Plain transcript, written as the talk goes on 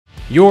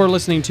You're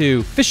listening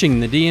to Fishing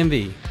the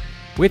DMV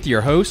with your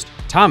host,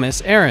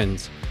 Thomas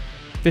Ahrens.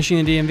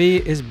 Fishing the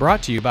DMV is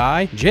brought to you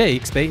by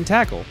Jake's Bait and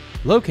Tackle,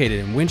 located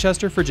in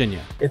Winchester,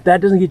 Virginia. If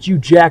that doesn't get you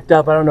jacked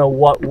up, I don't know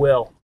what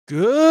will.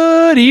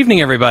 Good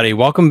evening, everybody.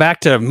 Welcome back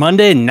to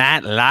Monday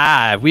Night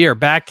Live. We are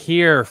back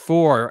here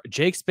for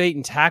Jake's Bait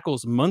and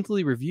Tackle's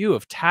monthly review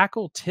of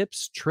tackle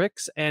tips,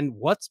 tricks, and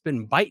what's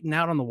been biting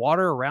out on the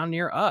water around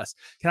near us.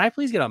 Can I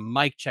please get a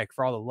mic check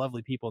for all the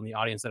lovely people in the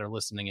audience that are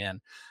listening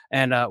in?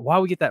 And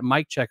while we get that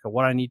mic check of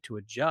what I need to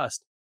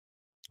adjust,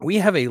 we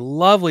have a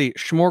lovely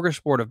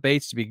smorgasbord of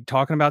baits to be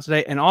talking about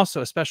today, and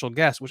also a special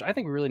guest, which I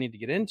think we really need to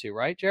get into,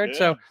 right, Jared? Yeah.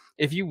 So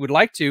if you would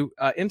like to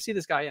MC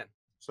this guy in.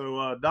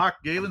 So Doc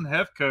Galen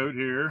Hefcoat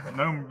here,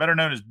 better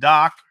known as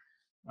Doc.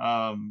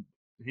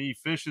 He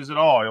fishes it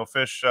all. He'll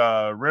fish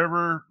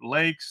river,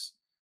 lakes.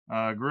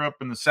 Grew up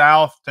in the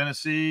South,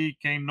 Tennessee,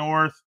 came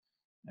north,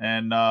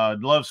 and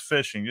loves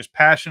fishing. Just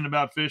passionate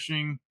about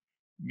fishing.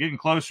 Getting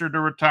closer to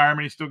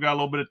retirement. He's still got a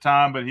little bit of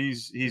time, but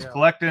he's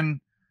collecting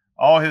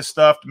all his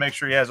stuff to make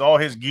sure he has all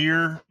his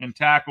gear and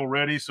tackle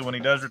ready. So when he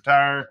does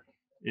retire,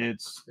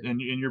 and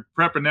you're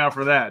prepping now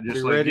for that.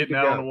 Just like getting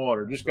out on the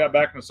water. Just got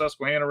back from the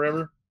Susquehanna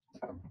River.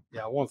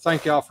 Yeah, I want to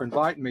thank y'all for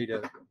inviting me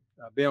to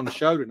be on the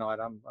show tonight.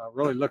 I'm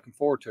really looking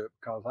forward to it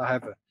because I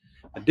have an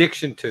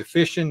addiction to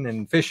fishing,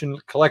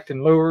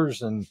 collecting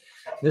lures and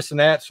this and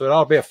that. So it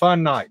ought to be a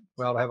fun night.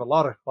 Well, have a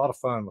lot of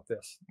fun with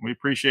this. We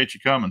appreciate you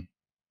coming.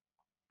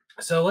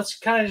 So let's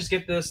kind of just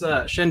get this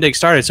shindig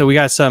started. So we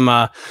got some,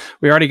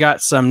 we already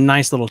got some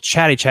nice little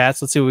chatty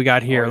chats. Let's see what we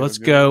got here. Let's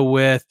go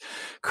with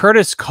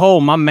Curtis Cole,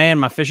 my man,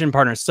 my fishing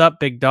partner. Sup,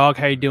 big dog?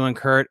 How you doing,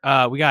 Kurt?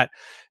 We got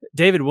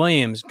David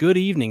Williams. Good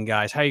evening,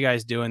 guys. How you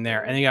guys doing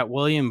there? And you got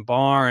William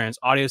Barnes.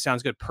 Audio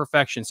sounds good.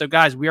 Perfection. So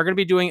guys, we are going to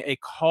be doing a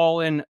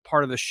call-in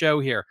part of the show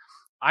here.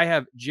 I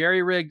have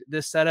jerry-rigged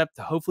this setup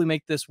to hopefully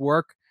make this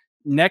work.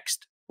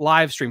 Next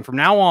live stream from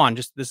now on,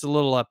 just this is a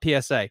little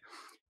PSA.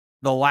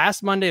 The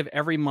last Monday of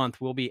every month,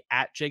 we'll be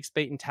at Jake's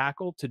Bait and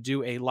Tackle to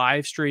do a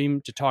live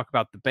stream to talk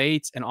about the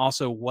baits and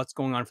also what's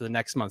going on for the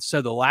next month.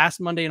 So the last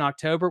Monday in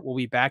October, we'll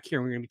be back here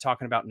and we're going to be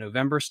talking about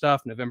November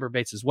stuff, November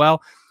baits as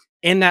well.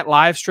 In that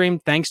live stream,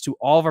 thanks to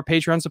all of our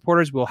Patreon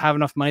supporters, we'll have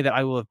enough money that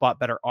I will have bought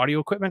better audio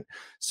equipment.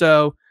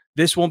 So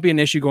this won't be an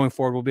issue going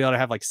forward. We'll be able to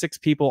have like 6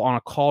 people on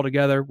a call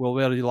together. We'll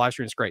be able to do live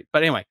streams. It's great.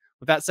 But anyway,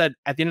 with that said,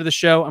 at the end of the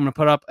show, I'm going to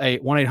put up a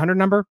 1-800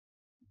 number.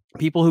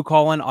 People who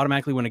call in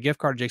automatically win a gift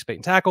card to Jake's Bait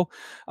and Tackle.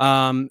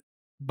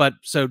 But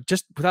so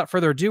just without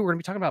further ado, we're going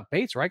to be talking about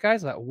baits, right,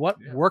 guys? What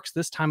works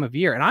this time of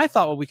year. And I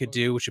thought what we could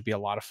do, which would be a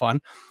lot of fun,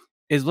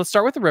 is let's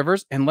start with the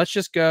rivers and let's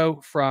just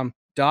go from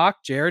Doc,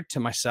 Jared to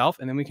myself,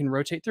 and then we can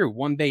rotate through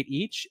one bait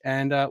each,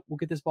 and we'll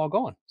get this ball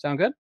going. Sound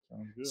good?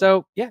 Sounds good.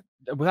 So, yeah,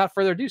 without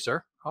further ado,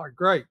 sir. All right,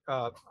 great.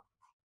 I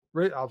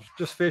was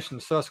just fishing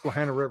the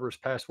Susquehanna River this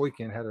past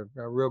weekend. Had a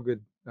real good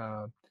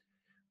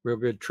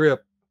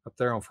trip up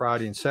there on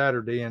Friday and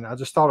Saturday, and I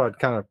just thought I'd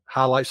kind of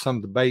highlight some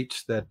of the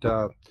baits that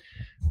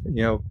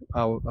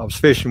I was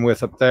fishing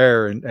with up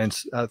there, and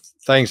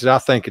things that I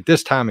think at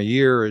this time of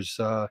year is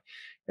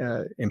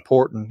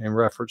important in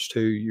reference to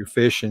your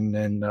fishing.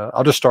 And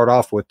I'll just start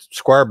off with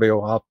square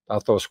bill. I'll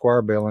throw a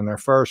square bill in there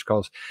first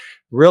because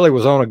really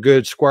was on a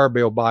good square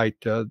bill bite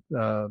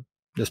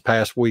this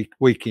past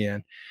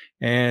weekend.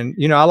 And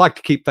I like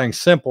to keep things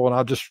simple, and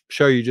I'll just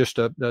show you just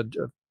a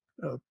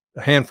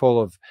handful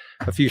of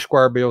a few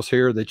square bills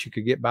here that you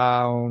could get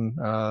by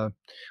on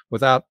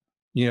without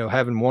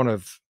having one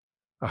of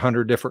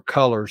 100 different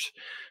colors.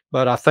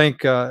 But I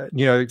think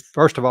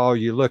first of all,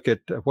 you look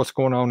at what's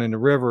going on in the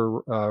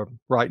river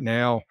right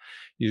now.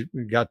 You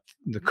got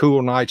the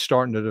cool nights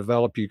starting to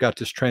develop. You got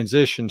this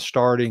transition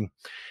starting,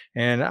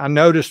 and I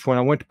noticed when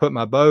I went to put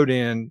my boat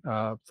in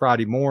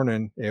Friday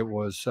morning, it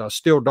was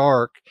still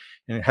dark,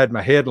 and it had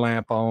my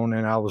headlamp on,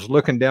 and I was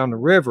looking down the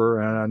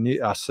river,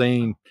 and I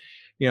seen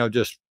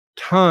just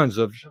tons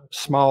of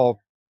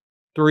small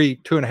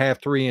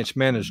 2.5, 3 inch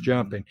minnows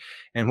jumping,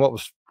 and what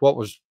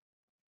was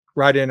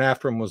right in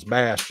after them was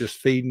bass just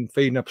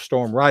feeding up a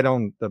storm right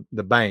on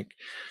the bank.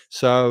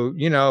 So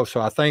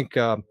so I think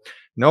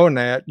knowing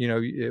that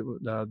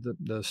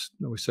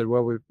we said,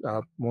 well, we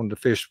wanted to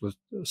fish with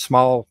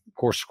small, of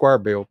course, square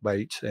bill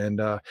baits,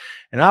 and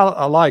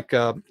I like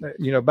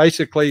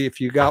basically if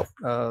you got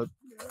 4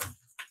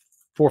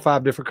 or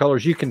 5 different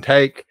colors you can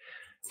take.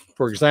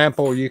 For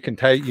example, you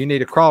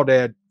need a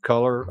crawdad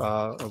color.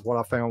 What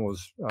I found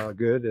was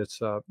good. It's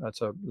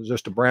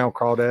just a brown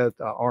crawdad,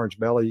 orange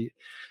belly.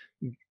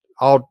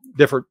 All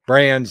different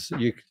brands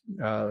you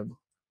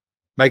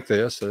make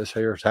this. So this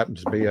here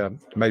happens to be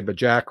made by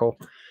Jackal.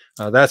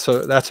 That's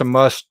a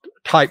must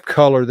type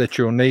color that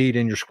you'll need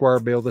in your square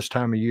bill this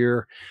time of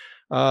year.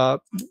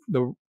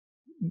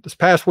 This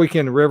past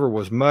weekend the river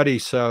was muddy,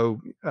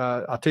 so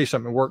I'll tell you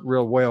something that worked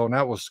real well, and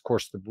that was of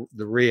course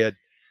the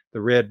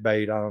red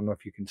bait. I don't know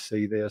if you can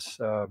see this,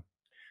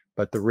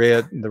 but the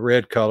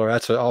red color,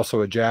 that's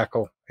also a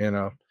Jackal in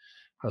a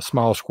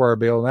small square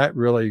bill, and that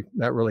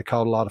really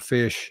caught a lot of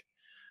fish.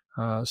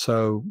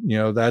 So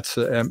that's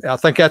I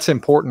think that's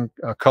important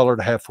color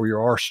to have for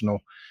your arsenal.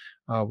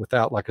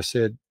 without, like I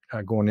said,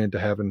 going into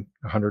having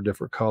 100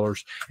 different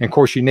colors. And of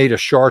course, you need a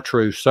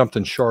chartreuse,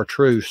 something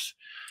chartreuse.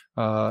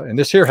 And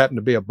this here happened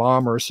to be a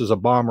bomber. This is a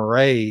bomber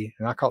A,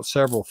 and I caught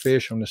several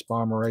fish on this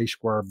bomber A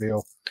square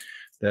bill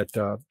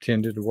that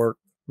tended to work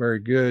very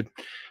good.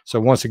 So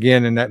once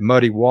again, in that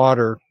muddy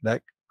water,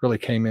 that really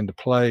came into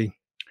play.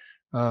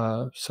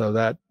 So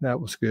that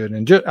was good.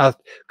 And just a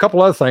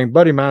couple other things.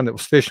 Buddy of mine that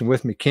was fishing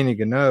with me, Kenny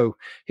Gano,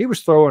 he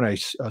was throwing a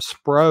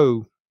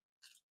Spro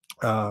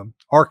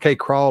RK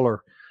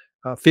Crawler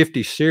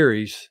 50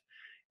 series,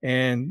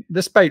 and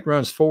this bait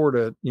runs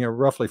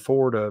roughly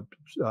 4 to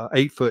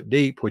 8 foot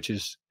deep, which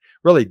is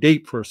really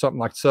deep for something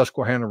like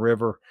Susquehanna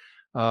River.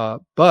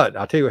 But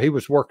I tell you what, he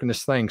was working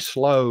this thing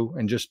slow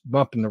and just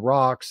bumping the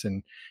rocks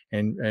and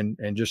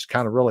just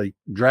kind of really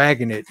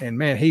dragging it. And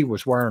man, he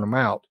was wearing them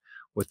out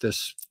with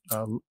this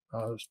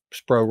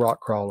Spro rock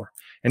crawler.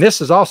 And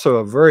this is also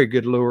a very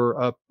good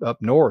lure up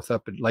north,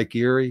 up at Lake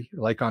Erie,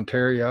 Lake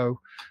Ontario,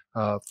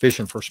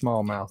 fishing for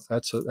smallmouth.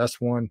 That's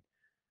one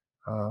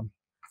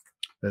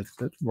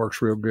that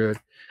works real good.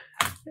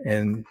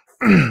 And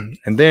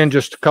and then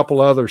just a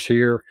couple others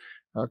here.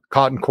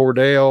 Cotton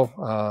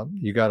Cordell,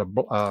 you got a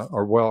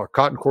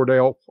Cotton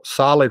Cordell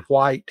solid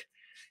white,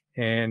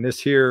 and this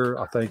here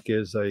I think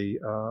is a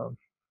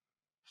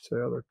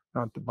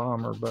not the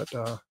bomber, but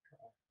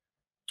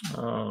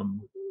oh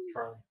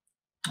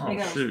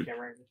shoot,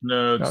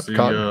 no, it's not the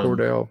Cotton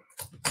Cordell.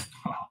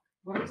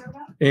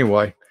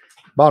 Anyway,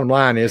 bottom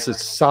line is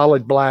it's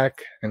solid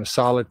black and a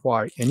solid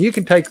white, and you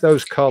can take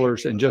those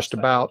colors and just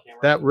about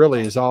that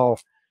really is all.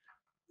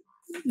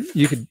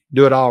 You could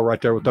do it all right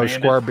there with those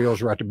square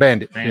bills right there.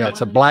 Bandit. Yeah,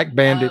 it's a black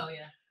bandit,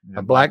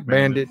 a black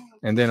bandit,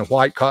 and then a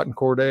white Cotton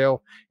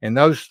Cordell. And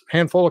those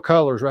handful of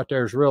colors right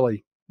there is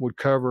really would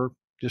cover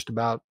just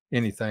about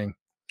anything.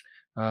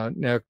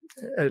 Now,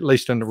 at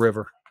least in the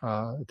river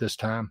at this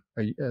time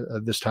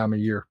of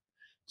year.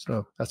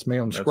 So that's me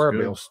on the square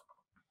bills.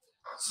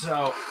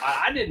 So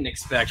I didn't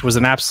expect was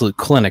an absolute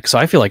clinic. So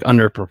I feel like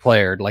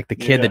underprepared, like the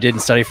kid that didn't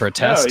study for a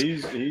test. No,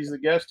 he's the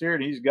guest here,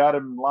 and he's got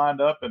him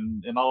lined up,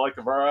 and I like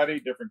the variety,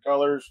 different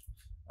colors.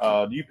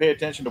 Do you pay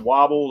attention to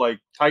wobble, like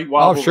tight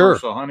wobble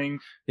versus hunting?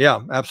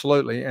 Yeah,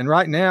 absolutely. And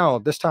right now,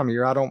 this time of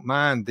year, I don't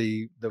mind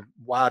the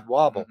wide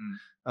wobble.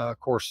 Of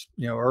course,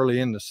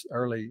 earlier in the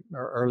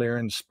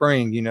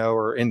spring,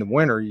 or in the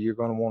winter, you're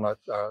going to want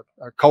a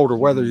colder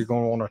weather. You're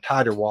going to want a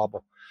tighter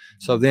wobble.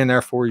 So then,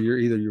 therefore,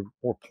 you're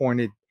more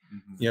pointed.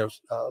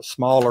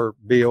 Smaller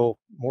bill,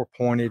 more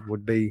pointed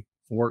would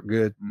work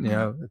good.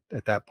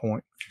 At that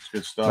point. It's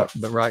good stuff.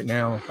 But right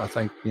now, I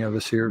think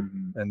this here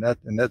and that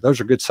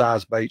those are good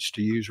size baits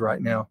to use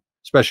right now,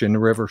 especially in the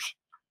rivers.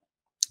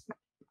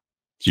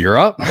 You're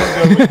up.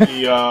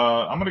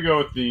 I'm gonna go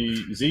with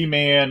the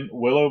Z-Man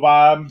Willow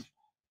Vibe.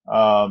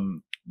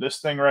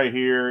 This thing right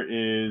here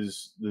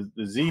is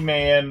the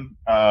Z-Man,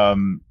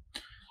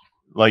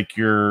 like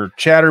your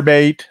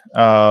chatterbait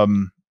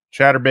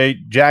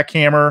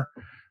jackhammer.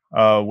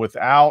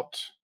 Without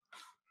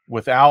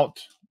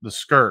the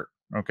skirt.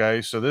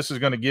 Okay, so this is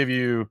going to give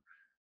you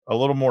a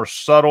little more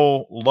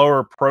subtle,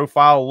 lower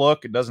profile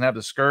look. It doesn't have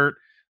the skirt.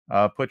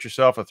 Put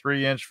yourself a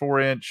 3-inch,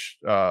 4-inch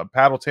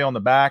paddle tail in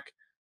the back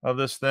of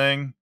this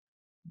thing.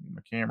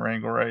 The camera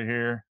angle right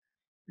here,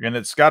 and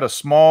it's got a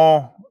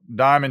small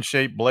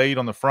diamond-shaped blade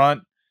on the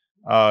front.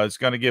 It's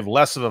going to give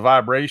less of a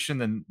vibration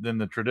than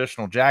the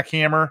traditional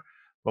jackhammer.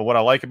 But what I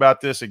like about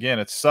this, again,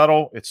 it's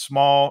subtle, it's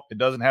small, it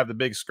doesn't have the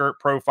big skirt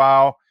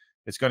profile.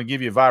 It's going to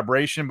give you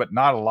vibration, but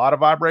not a lot of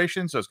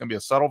vibration. So it's going to be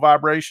a subtle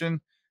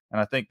vibration. And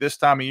I think this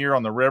time of year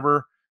on the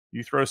river,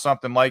 you throw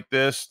something like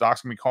this.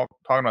 Doc's going to be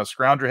talking about a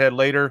scrounger head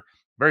later.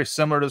 Very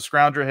similar to the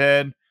scrounger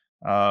head,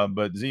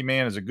 but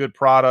Z-Man is a good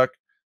product.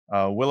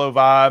 Willow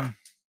Vibe,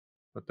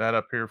 put that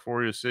up here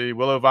for you to see.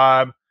 Willow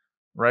Vibe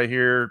right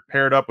here,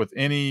 paired up with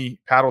any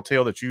paddle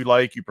tail that you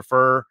like, you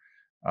prefer.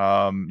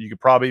 You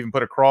could probably even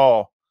put a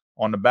crawl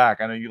on the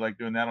back. I know you like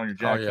doing that on your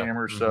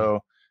jackhammer.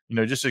 So,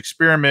 just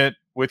experiment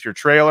with your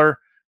trailer,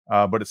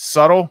 but it's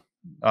subtle.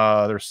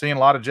 They're seeing a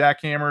lot of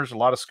jackhammers, a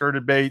lot of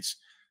skirted baits.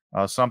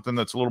 Something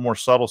that's a little more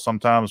subtle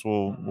sometimes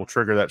will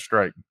trigger that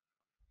strike.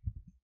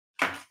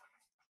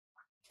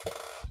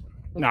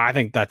 No, I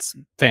think that's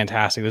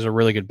fantastic. Those are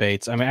really good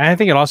baits. I mean, I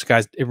think it also,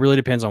 guys, it really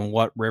depends on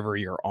what river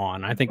you're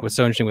on. I think what's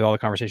so interesting with all the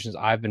conversations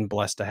I've been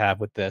blessed to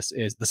have with this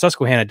is the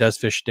Susquehanna does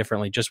fish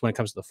differently just when it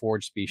comes to the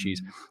forage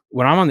species.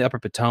 When I'm on the upper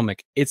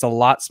Potomac, it's a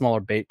lot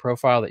smaller bait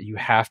profile that you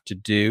have to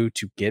do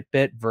to get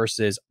bit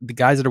versus the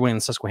guys that are winning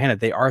the Susquehanna.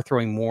 They are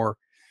throwing more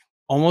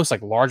almost like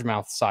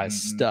largemouth size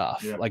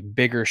stuff, like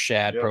bigger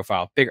shad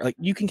profile, bigger, like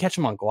you can catch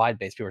them on glide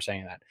baits. People are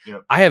saying that.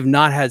 I have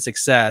not had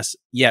success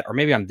yet, or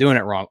maybe I'm doing it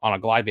wrong on a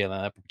glide bait on the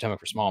upper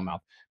Potomac for smallmouth,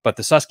 but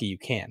the Susky you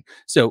can.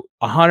 So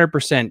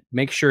 100%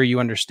 make sure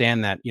you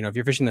understand that, if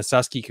you're fishing the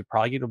Susky, you could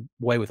probably get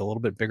away with a little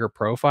bit bigger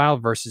profile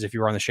versus if you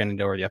were on the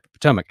Shenandoah or the upper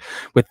Potomac.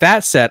 With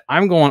that said,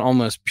 I'm going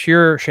almost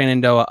pure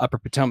Shenandoah upper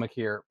Potomac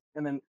here.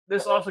 And then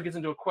this also gets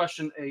into a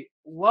question a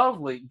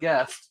lovely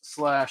guest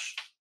slash,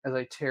 as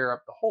I tear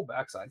up the whole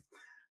backside,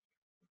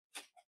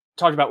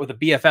 talked about with a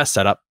BFS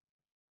setup.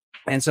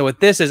 And so what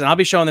this is, and I'll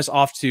be showing this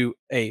off to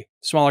a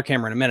smaller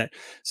camera in a minute.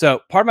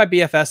 So part of my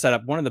BFS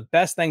setup, one of the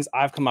best things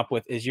I've come up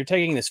with is you're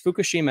taking this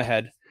Fukushima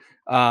head.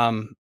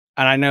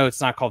 And I know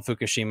it's not called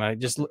Fukushima,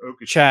 just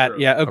chat.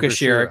 Yeah.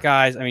 Okashira,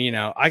 guys. I mean, you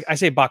know, I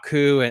say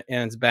Baku and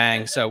it's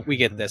bang. So we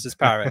get this. It's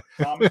part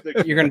of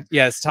it. You're going to,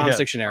 yeah, it's Tom's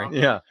Dictionary.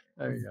 Yeah.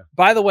 There you go.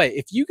 By the way,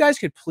 if you guys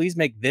could please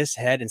make this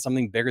head in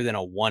something bigger than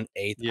a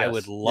 1/8, I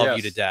would love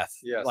you to death.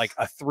 Like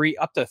a 3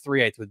 up to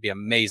 3/8 would be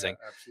amazing.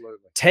 Yeah,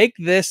 absolutely. Take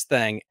this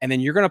thing and then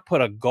you're going to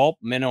put a gulp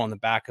minnow on the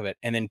back of it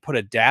and then put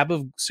a dab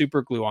of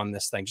super glue on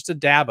this thing, just a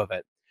dab of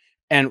it.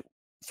 And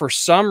for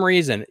some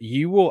reason,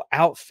 you will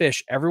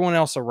outfish everyone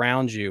else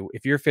around you.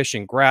 If you're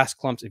fishing grass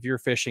clumps, if you're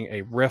fishing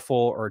a riffle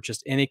or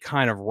just any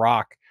kind of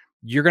rock,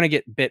 you're going to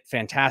get bit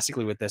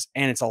fantastically with this.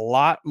 And it's a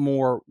lot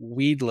more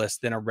weedless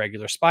than a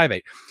regular spy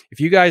bait.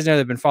 If you guys know that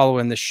have been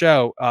following the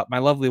show, my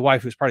lovely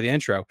wife, who's part of the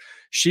intro,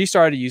 she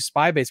started to use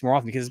spy baits more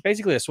often because it's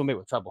basically a swim bait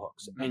with treble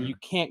hooks. And you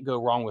can't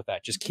go wrong with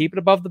that. Just keep it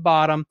above the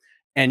bottom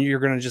and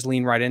you're going to just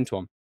lean right into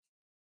them.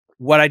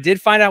 What I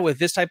did find out with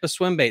this type of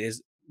swim bait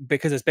is,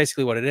 because it's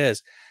basically what it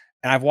is,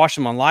 and I've watched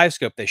them on live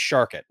scope, they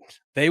shark it.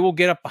 They will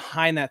get up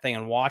behind that thing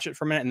and watch it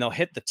for a minute and they'll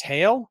hit the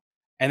tail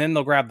and then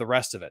they'll grab the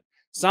rest of it.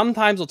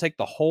 Sometimes they'll take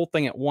the whole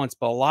thing at once,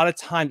 but a lot of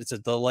times it's a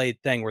delayed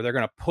thing where they're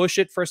going to push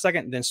it for a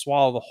second and then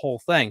swallow the whole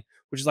thing,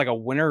 which is like a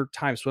winter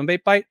time swim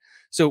bait bite.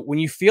 So when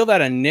you feel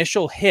that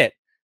initial hit,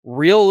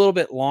 reel a little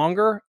bit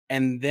longer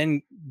and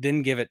then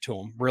give it to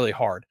them really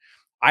hard.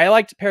 I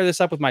like to pair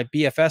this up with my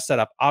BFS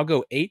setup. I'll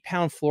go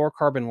 8-pound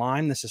fluorocarbon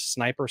line. This is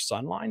Sniper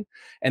Sunline.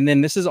 And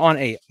then this is on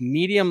a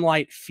medium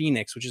light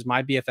Phoenix, which is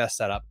my BFS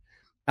setup.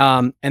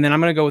 And then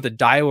I'm going to go with a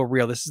Daiwa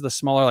reel. This is the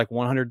smaller, like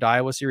 100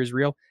 Daiwa series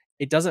reel.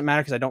 It doesn't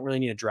matter because I don't really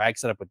need a drag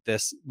setup with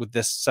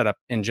this setup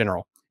in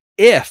general.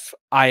 If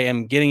I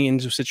am getting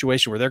into a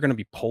situation where they're going to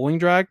be pulling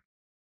drag,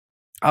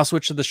 I'll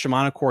switch to the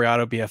Shimano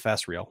Coriato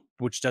BFS reel,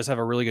 which does have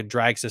a really good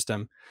drag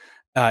system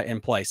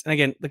in place. And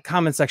again, the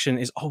comment section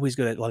is always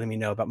good at letting me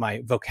know about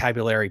my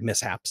vocabulary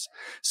mishaps.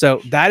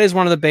 So that is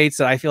one of the baits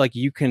that I feel like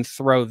you can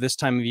throw this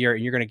time of year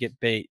and you're going to get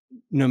bait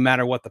no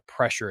matter what the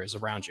pressure is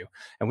around you.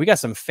 And we got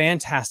some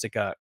fantastic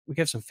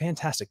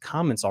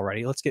comments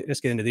already. Let's get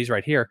into these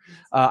right here.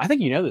 I think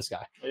you know this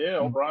guy. Yeah,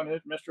 O'Brien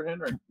hit Mr.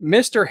 Henry.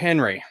 Mr.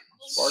 Henry.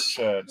 Spark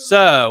Shad.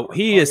 So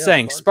he is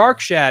saying Spark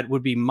Shad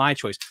would be my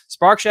choice.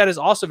 Spark Shad is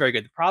also very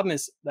good. The problem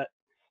is that,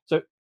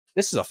 so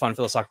this is a fun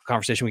philosophical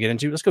conversation we get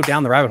into. Let's go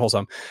down the rabbit hole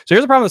some. So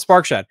here's the problem with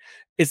Spark Shad.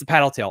 It's the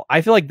paddle tail.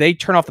 I feel like they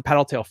turn off the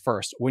paddle tail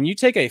first. When you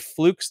take a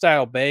fluke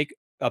style bait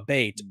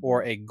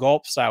or a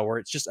gulp style where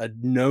it's just a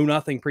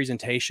know-nothing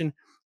presentation,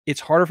 it's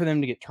harder for them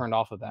to get turned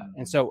off of that.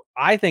 And so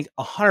I think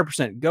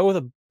 100% go with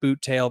a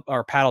boot tail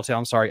or paddle tail.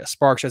 I'm sorry, a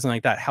Spark Shad, something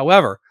like that.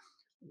 However,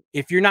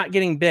 if you're not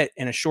getting bit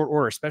in a short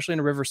order, especially in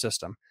a river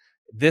system,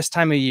 this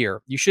time of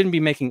year, you shouldn't be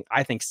making,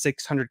 I think,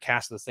 600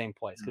 casts at the same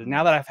place. Because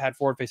now that I've had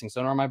forward-facing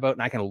sonar on my boat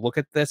and I can look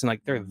at this and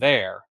like they're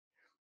there,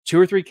 2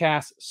 or 3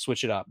 casts,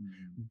 switch it up.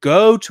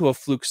 Go to a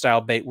fluke style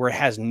bait where it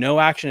has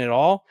no action at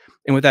all.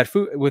 And with that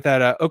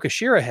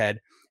Okashira head,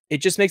 it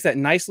just makes that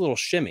nice little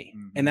shimmy.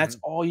 And that's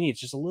all you need.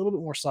 It's just a little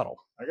bit more subtle.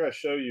 I got to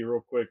show you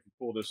real quick.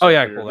 Pull this. Oh,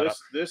 yeah, pull that up.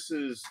 This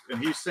is,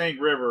 and he's saying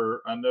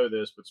river. I know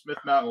this, but Smith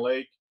Mountain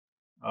Lake.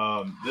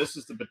 This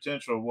is the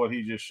potential of what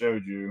he just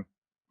showed you.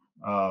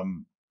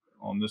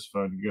 On this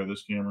phone, you go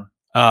this camera.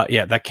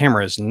 Yeah, that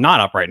camera is not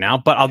up right now,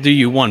 but I'll do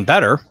you one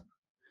better.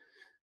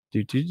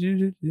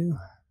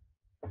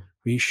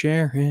 We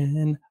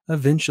sharing.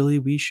 Eventually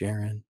we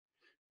sharing.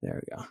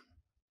 There we go.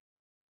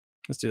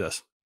 Let's do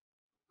this.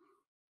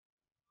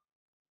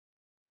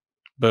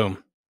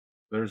 Boom.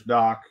 There's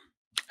Doc.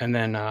 And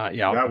then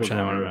yeah, that was on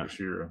the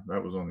Okashira.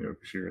 That was on the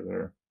Okashira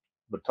there.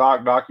 But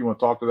Doc, you want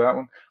to talk to that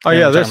one? Oh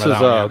yeah, this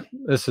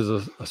is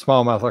a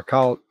smallmouth. I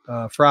caught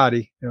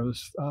Friday. It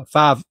was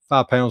 5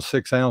 pounds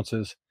 6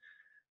 ounces.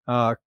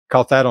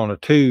 Caught that on a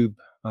tube,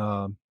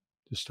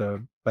 just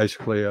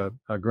basically a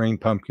green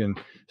pumpkin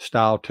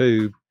style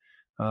tube.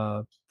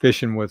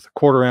 Fishing with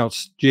 1/4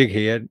 ounce jig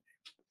head,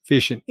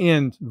 fishing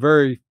in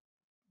very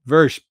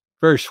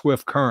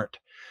swift current,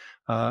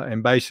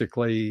 and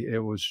basically it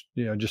was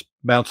just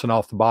bouncing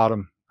off the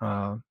bottom.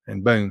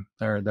 And boom,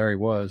 there he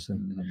was.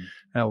 And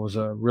that was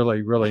a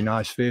really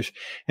nice fish.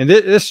 And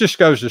this just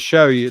goes to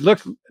show you,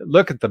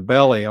 look at the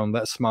belly on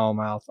that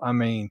smallmouth. I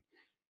mean,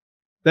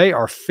 they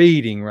are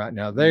feeding right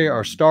now. They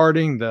are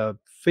starting the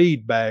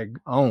feed bag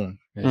on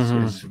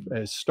is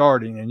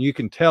starting, and you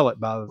can tell it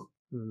by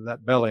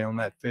that belly on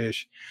that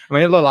fish. I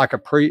mean, it looked like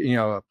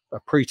a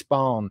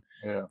pre-spawn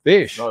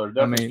fish. No,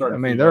 I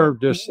mean, they're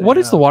just. What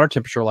is the water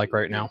temperature like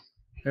right now?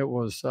 It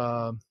was,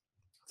 I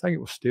think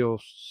it was still,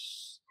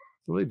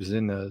 I believe it's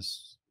in the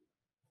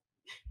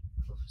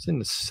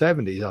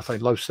 70s. I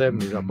think low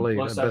 70s. I believe,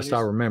 as best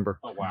I remember.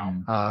 Oh wow!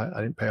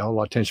 I didn't pay a whole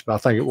lot of attention, but I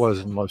think it was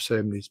in low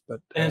 70s.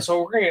 But and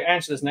so we're going to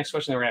answer this next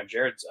question. Then we're going to have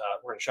Jared's.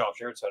 We're going to show off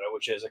Jared's photo,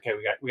 which is okay.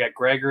 We got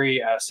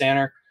Gregory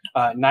Sanner.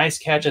 Nice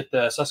catch at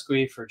the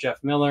Susquehanna for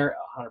Jeff Miller,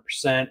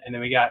 100%. And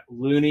then we got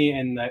Looney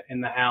in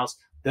the house.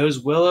 Those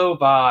willow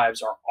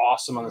vibes are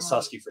awesome on the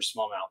Susky for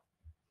smallmouth.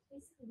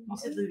 You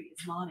said Ludi,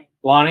 it's Lonnie.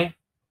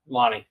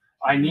 Lonnie.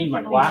 I need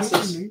my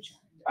glasses.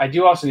 I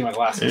do also need my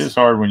glasses. It is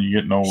hard when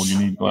you're getting old. You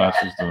need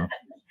glasses to.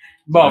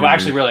 Well, but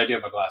actually, really, I do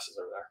have my glasses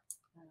over there.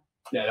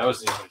 Yeah, that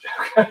was the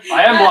joke.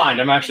 I am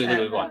blind. I'm actually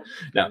literally blind.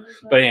 No,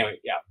 but anyway,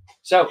 yeah.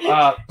 So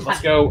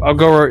let's go. I'll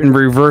go in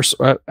reverse.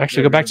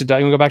 Actually, go back to Doc.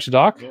 You want to go back to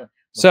Doc? Yeah.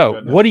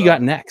 So what do you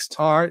got next?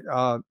 All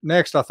right.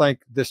 Next, I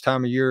think this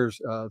time of year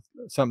is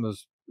something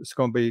that's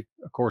going to be,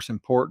 of course,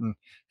 important.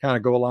 Kind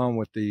of go along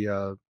with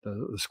the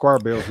square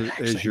bills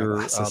is your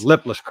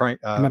lipless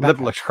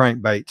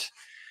crankbaits.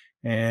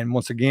 And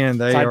once again,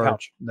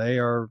 they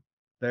are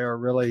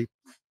really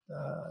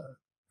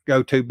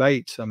go-to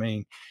baits. I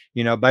mean,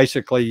 you know,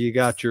 basically you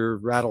got your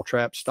rattle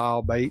trap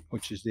style bait,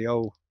 which is the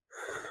old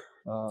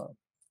Bill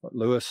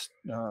Lewis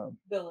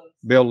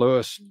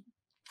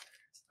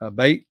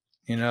bait.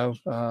 You know,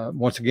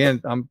 once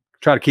again, I'm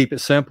trying to keep it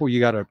simple. You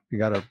got a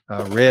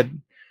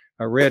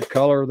red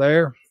color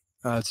there.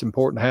 It's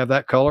important to have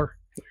that color,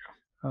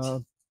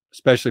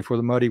 especially for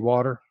the muddy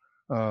water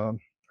or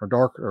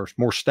dark or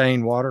more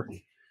stained water.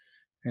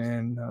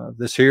 And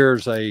this here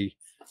is a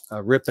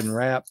rip and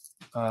wrap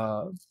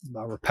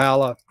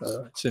Rapala.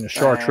 It's in a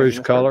chartreuse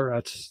color.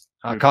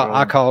 I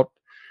caught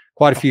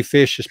quite a few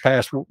fish this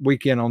past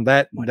weekend on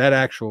that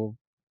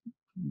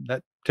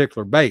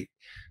particular bait.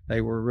 They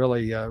were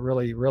really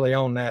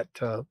on that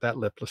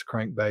lipless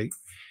crankbait.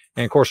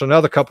 And of course,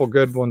 another couple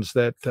good ones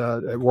that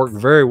worked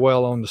very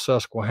well on the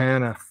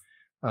Susquehanna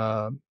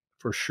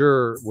for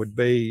sure would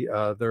be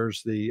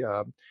there's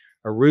the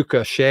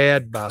Aruka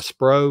Shad by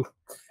Spro.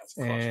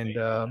 And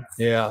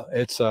yeah,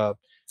 it's a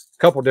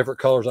couple different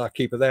colors I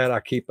keep of that.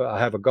 I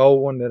have a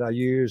gold one that I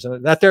use,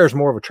 and that there is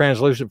more of a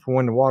translucent for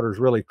when the water is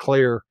really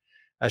clear.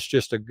 That's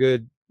just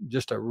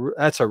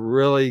that's a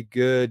really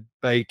good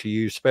bait to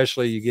use,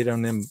 especially you get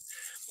on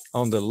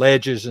the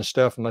ledges and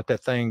stuff and let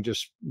that thing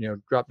just, you know,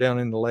 drop down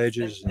in the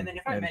ledges. And then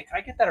if I may, can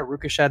I get that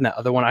Aruka Shad and that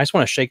other one? I just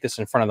want to shake this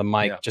in front of the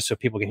mic just so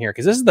people can hear,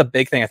 because this is the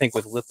big thing I think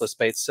with lipless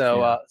baits.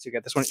 So so you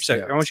got this one. So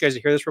I want you guys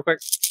to hear this real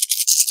quick.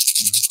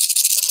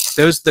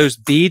 Those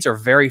beads are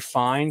very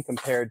fine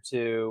compared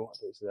to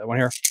that one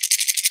here.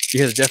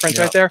 You hear the difference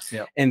right there?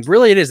 Yeah. And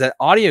really it is that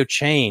audio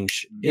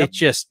change.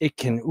 It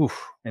can,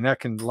 oof. And that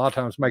can a lot of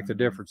times make the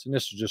difference. And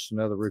this is just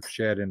another Aruka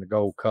Shad in the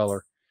gold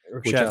color.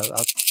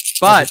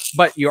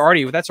 But you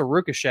already, that's a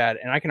Aruka Shad,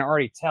 and I can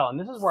already tell. And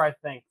this is where I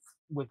think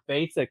with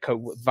baits that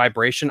code with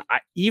vibration,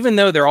 even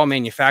though they're all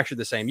manufactured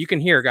the same, you can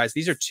hear, guys,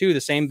 these are two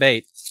the same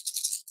bait.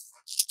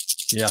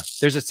 Yeah,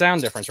 there's a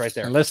sound difference right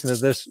there. And listen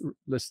to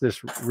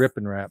this rip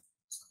and wrap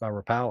by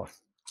Rapala.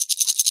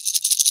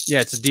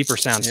 Yeah, it's a deeper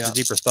sound, it's a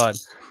deeper thud.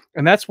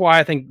 And that's why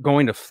I think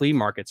going to flea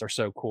markets are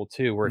so cool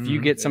too, where if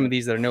you get some of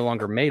these that are no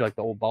longer made, like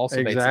the old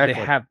balsa baits,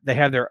 they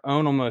have their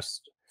own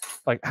almost,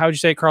 like, how would you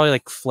say it, Carly,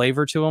 like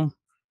flavor to them?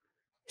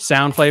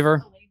 Sound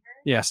flavor?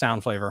 Yeah,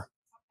 sound flavor.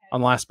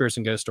 On Last Spirits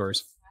and Ghost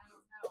Stories.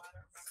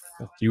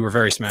 You were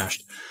very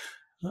smashed.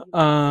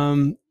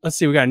 Let's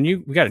see, we got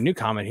a new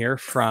comment here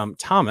from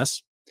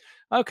Thomas.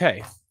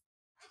 Okay.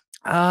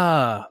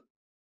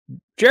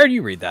 Jared,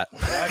 you read that.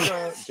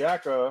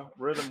 Jacka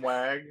Rhythm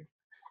Wag.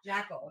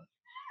 Jackal.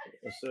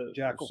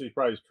 Jackal. She's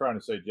probably trying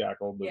to say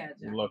jackal, but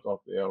you look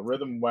off the L.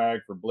 Rhythm Wag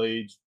for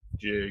blades,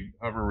 jig,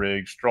 hover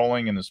rig,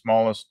 strolling in the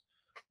smallest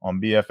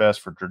on BFS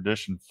for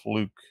tradition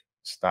fluke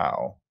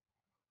style.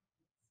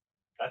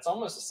 That's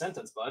almost a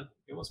sentence, bud.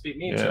 You almost beat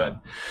me into it.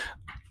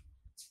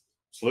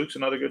 Fluke's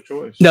another good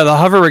choice. No, the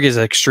hover rig is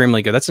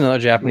extremely good. That's another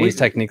Japanese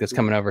technique that's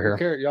coming over here.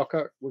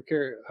 We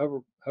carry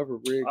hover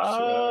rigs.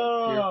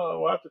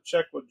 We'll have to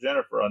check with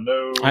Jennifer. I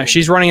know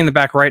she's running in the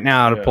back right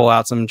now to pull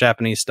out some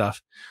Japanese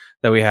stuff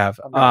that we have.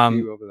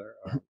 Over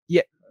there.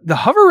 Yeah, the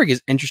hover rig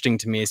is interesting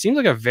to me. It seems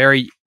like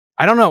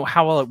I don't know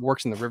how well it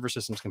works in the river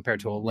systems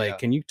compared to a lake.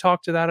 Can you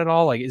talk to that at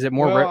all? Like, is it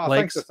more lakes? I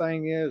think the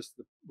thing is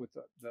with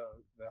the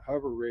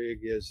hover rig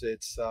is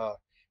it's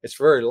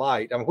very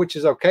light, I mean, which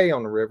is okay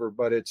on the river,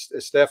 but it's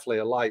definitely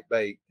a light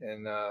bait.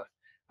 And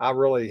I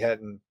really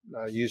hadn't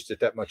used it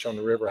that much on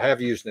the river. I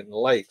have used it in the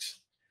lakes,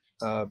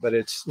 but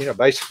it's, you know,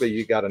 basically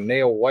you got a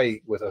nail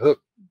weight with a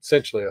hook,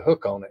 essentially a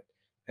hook on it.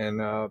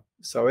 And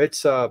so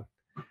it's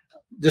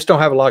just don't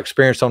have a lot of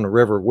experience on the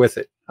river with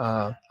it.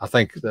 I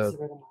think the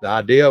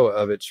idea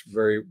of it's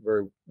very,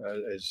 very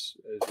is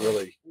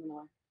really.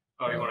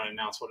 Oh, you want to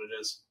announce what it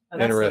is?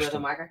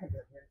 Interesting.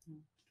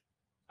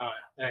 Oh,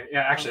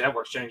 yeah, actually, that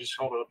works, Jenny. Just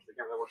hold it up to the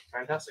camera. That works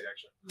fantastic,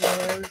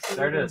 actually.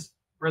 There it is.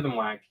 Rhythm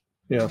Wag.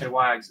 Yeah. It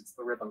wags. It's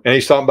the rhythm. And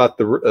he's talking about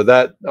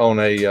that on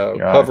a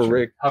hover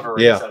rig. Hover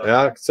rig. Yeah,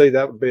 I could see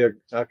that would be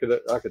I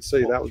could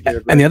see that would be a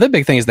great. And the other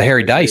big thing is the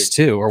hairy dice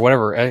too, or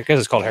whatever. I guess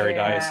it's called hairy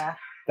dice.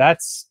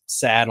 That's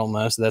sad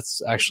almost.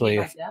 That's actually.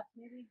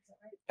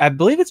 I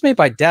believe it's made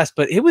by Death,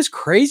 but it was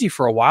crazy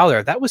for a while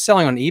there. That was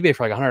selling on eBay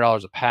for like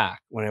 $100 a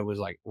pack when it was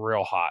like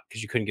real hot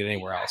because you couldn't get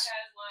anywhere else.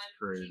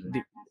 Crazy.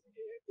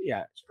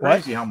 Yeah, it's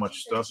crazy how much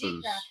stuff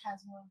is.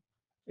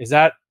 Is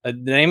that the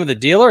name of the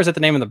dealer or is that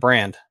the name of the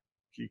brand?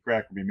 Key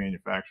Crack will be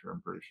manufacturer,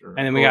 I'm pretty sure.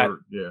 And then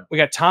we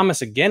got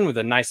Thomas again with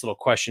a nice little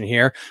question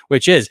here,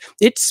 which is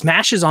it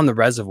smashes on the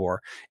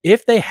reservoir.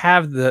 If they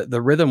have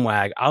the rhythm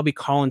wag, I'll be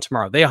calling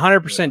tomorrow. They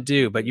 100%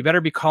 do, but you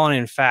better be calling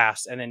in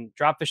fast. And then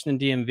drop fishing in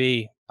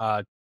DMV,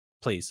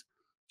 please.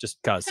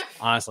 Just cause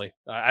honestly,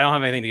 I don't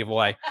have anything to give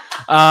away.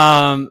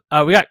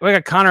 We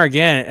got Connor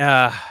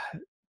again.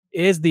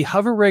 Is the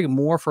hover rig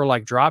more for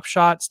like drop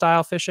shot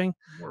style fishing?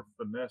 More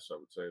finesse, I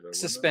would say, though.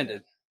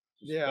 Suspended.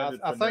 Yeah,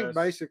 I think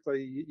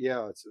basically,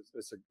 yeah, it's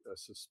a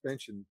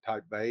suspension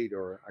type bait,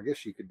 or I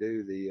guess you could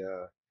do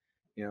the,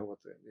 you know,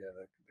 with the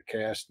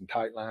cast and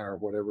tight line or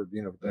whatever,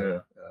 you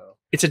know.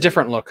 It's a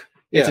different look.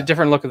 It's a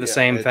different look of the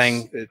same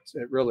thing. It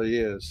really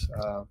is.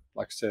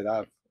 Like I said,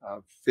 I've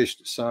fished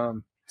it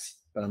some,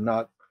 but I'm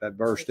not that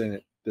versed in it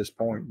at this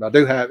point. But I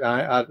do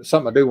have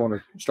something I do want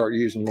to start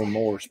using a little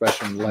more,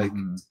 especially in the lake.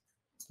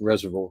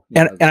 Reservoir,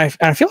 and I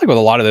feel like with a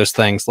lot of those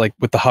things, like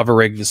with the hover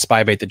rig, the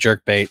spy bait, the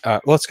jerk bait,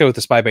 let's go with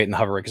the spy bait and the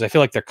hover rig, because I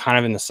feel like they're kind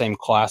of in the same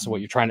class of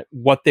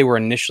what they were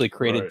initially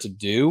created to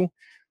do.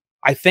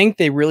 I think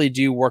they really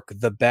do work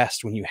the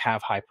best when you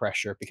have high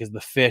pressure, because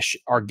the fish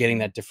are getting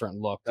that different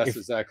look. That's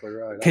exactly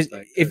right. Because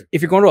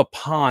if you're going to a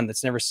pond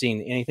that's never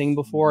seen anything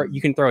before, you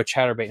can throw a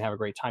chatterbait and have a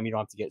great time. You don't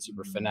have to get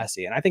super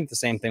finessey. And I think the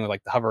same thing with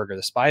like the hover rig or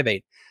the spy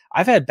bait.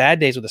 I've had bad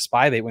days with the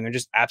spy bait when they're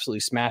just absolutely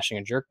smashing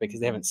a jerk bait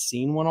because they haven't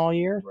seen one all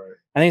year. Right.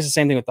 I think it's the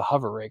same thing with the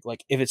hover rig.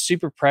 Like if it's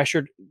super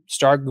pressured,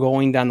 start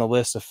going down the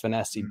list of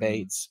finessey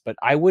baits. But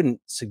I wouldn't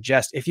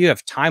suggest, if you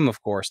have time,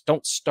 of course,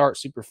 don't start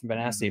super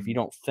finessey if you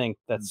don't think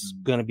that's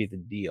going to be the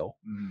deal.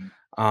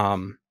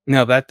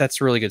 No, that's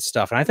really good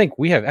stuff. And I think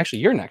we have actually,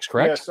 you're next,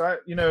 correct? Yes,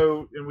 you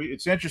know, and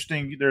it's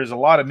interesting. There's a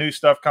lot of new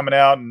stuff coming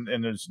out,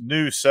 and there's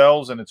new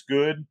cells, and it's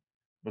good.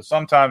 But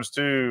sometimes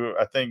too,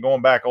 I think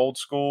going back old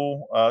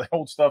school,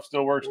 old stuff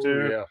still works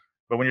too. Yeah.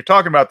 But when you're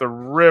talking about the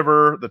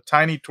river, the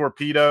tiny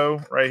torpedo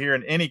right here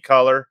in any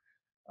color,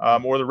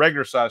 or the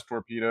regular size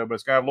torpedo, but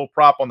it's gonna have a little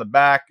prop on the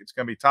back. It's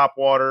gonna be top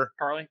water.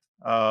 Carly,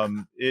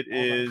 it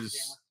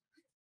is,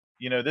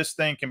 you know, this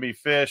thing can be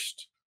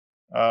fished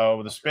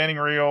with a spinning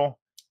reel.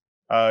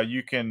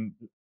 You can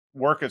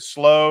work it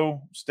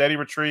slow, steady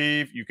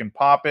retrieve. You can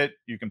pop it.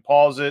 You can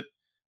pause it.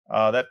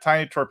 That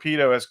tiny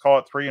torpedo has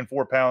caught 3 and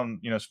 4 pound,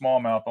 you know,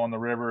 smallmouth on the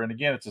river. And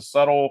again, it's a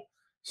subtle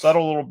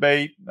little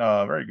bait.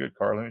 Very good,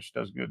 Carly. She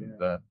does good at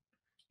that.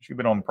 She's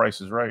been on The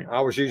Price is Right. I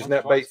was using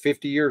that bait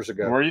 50 years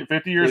ago. Were you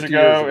 50 years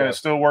ago, and it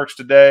still works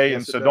today. Yes,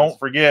 and so don't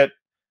forget,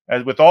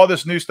 as with all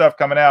this new stuff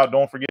coming out,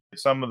 don't forget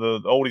some of the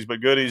oldies but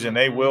goodies, and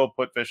they will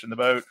put fish in the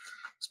boat.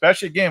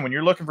 Especially again when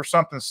you're looking for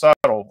something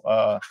subtle.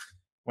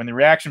 When the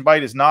reaction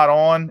bite is not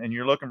on, and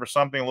you're looking for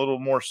something a little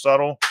more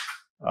subtle.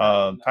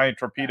 Tiny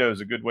torpedo is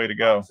a good way to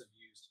go.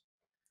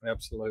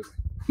 Absolutely.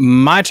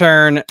 My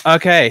turn.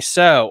 Okay,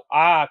 so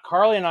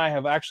Carly and I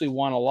have actually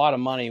won a lot of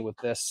money with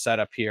this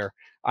setup here.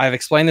 I've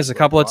explained this a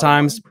couple of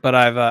times, but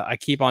I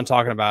keep on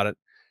talking about it.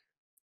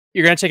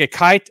 You're going to take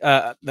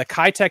the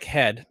Kitech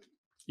head.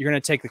 You're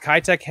going to take the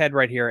Kitech head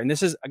right here, and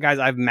this is, guys,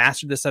 I've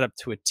mastered this setup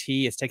to a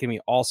T. It's taken me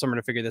all summer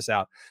to figure this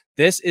out.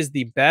 This is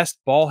the best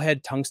ball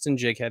head tungsten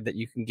jig head that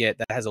you can get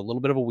that has a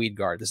little bit of a weed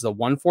guard. This is a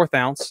 1/4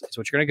 ounce. Is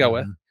what you're going to go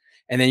with.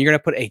 And then you're going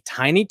to put a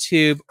tiny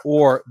tube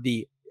or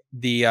the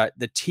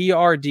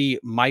TRD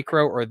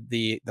micro or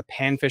the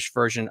panfish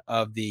version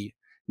of the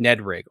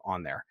Ned rig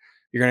on there.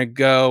 You're going to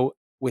go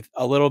with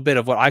a little bit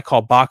of what I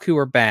call Baku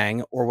or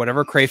Bang or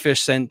whatever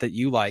crayfish scent that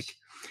you like.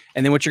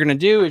 And then what you're going to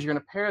do is you're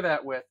going to pair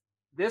that with,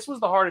 this was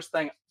the hardest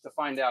thing to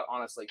find out,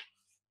 honestly.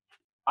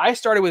 I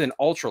started with an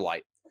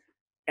ultralight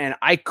and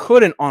I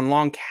couldn't on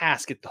long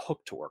casts get the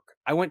hook to work.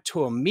 I went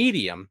to a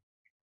medium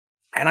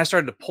and I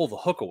started to pull the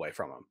hook away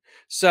from them.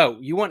 So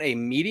you want a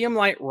medium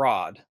light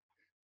rod.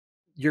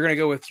 You're going to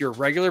go with your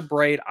regular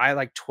braid. I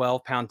like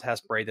 12-pound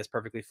test braid. That's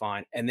perfectly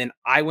fine. And then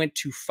I went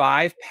to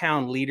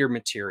 5-pound leader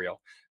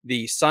material.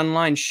 The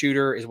Sunline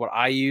shooter is what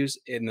I use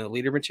in the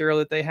leader material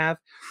that they have.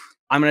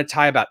 I'm going to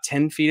tie about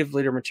 10 feet of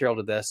leader material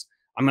to this.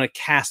 I'm going to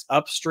cast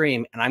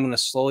upstream and I'm going to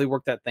slowly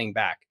work that thing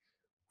back.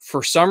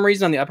 For some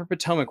reason on the Upper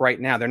Potomac right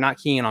now, they're not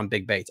keying on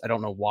big baits. I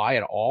don't know why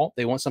at all.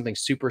 They want something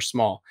super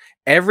small.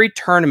 Every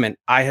tournament,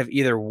 I have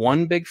either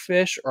won big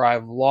fish or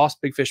I've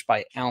lost big fish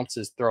by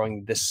ounces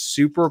throwing this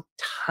super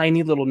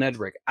tiny little Ned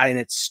rig. And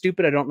it's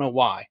stupid. I don't know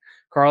why.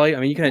 Carly, I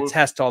mean, you can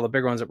attest to all the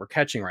big ones that we're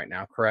catching right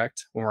now,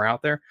 correct? When we're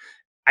out there.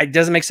 It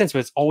doesn't make sense, but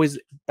it's always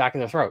back of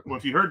their throat. Well,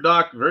 if you heard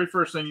Doc, the very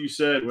first thing you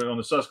said when on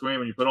the Susquehanna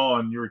when you put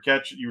on,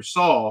 you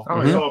saw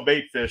a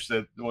bait fish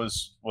that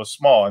was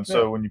small, and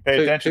so when you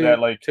pay attention to that,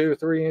 like 2 or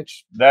 3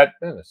 inch that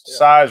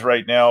size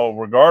right now,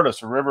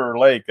 regardless of river or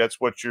lake,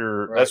 that's what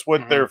you're. That's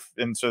what they're,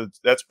 and so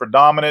that's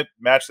predominant.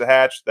 Match the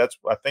hatch.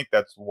 I think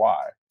that's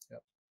why.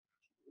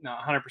 No,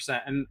 100%.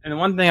 And the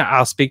one thing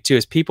I'll speak to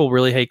is people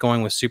really hate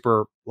going with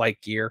super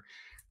light gear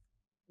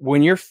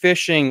when you're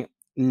fishing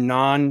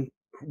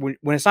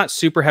when it's not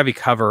super heavy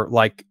cover,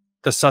 like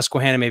the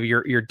Susquehanna, maybe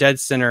you're dead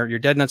center, you're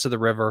dead nuts of the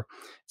river.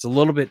 It's a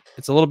little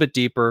bit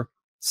deeper.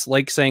 It's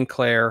Lake St.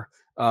 Clair,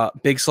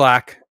 big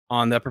slack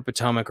on the Upper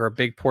Potomac or a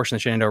big portion of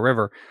the Shenandoah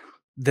River.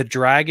 The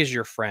drag is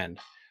your friend.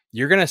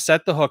 you're going to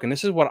set the hook. And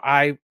this is what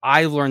I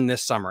learned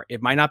this summer.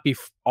 It might not be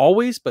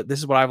always, but this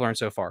is what I've learned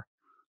so far.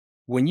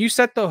 When you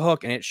set the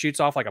hook and it shoots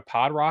off like a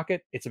pod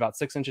rocket, it's about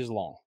 6 inches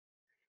long.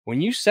 When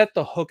you set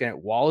the hook and it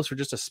wallows for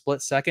just a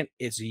split second,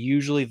 it's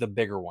usually the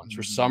bigger ones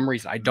for some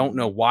reason. I don't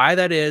know why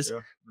that is,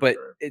 but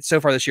it's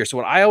so far this year. So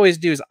what I always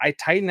do is I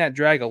tighten that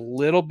drag a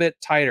little bit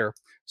tighter.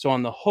 So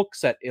on the hook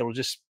set, it'll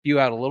just spew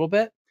out a little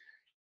bit.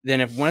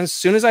 Then as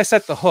soon as I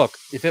set the hook,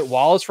 if it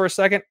wallows for a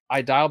second,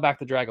 I dial back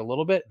the drag a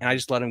little bit and I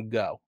just let him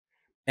go.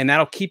 And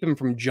that'll keep him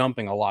from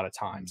jumping a lot of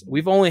times.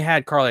 We've only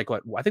had, Carl, like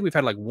what I think we've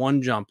had like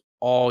one jump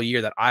all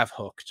year that I've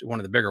hooked, one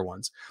of the bigger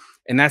ones.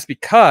 And that's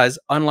because,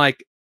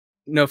 unlike,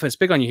 no offense,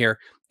 big on you here,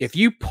 if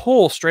you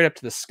pull straight up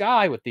to the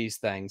sky with these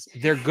things,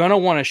 they're gonna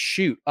want to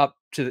shoot up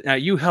to the, now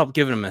you help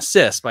giving them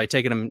assist by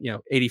taking them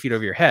 80 feet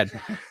over your head,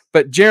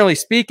 but generally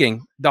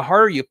speaking, the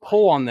harder you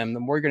pull on them, the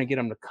more you're going to get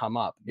them to come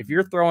up. If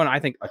you're throwing, I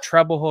think, a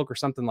treble hook or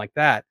something like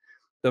that,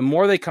 the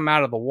more they come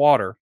out of the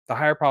water, the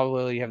higher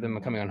probability you have them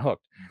coming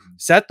unhooked.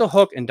 Set the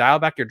hook and dial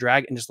back your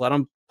drag and just let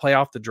them play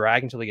off the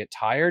drag until they get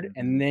tired,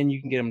 and then you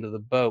can get them to the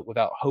boat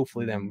without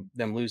hopefully them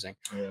losing.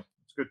 Yeah,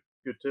 it's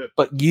good tip.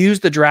 But use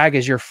the drag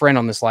as your friend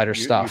on this lighter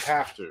stuff. You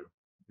have to.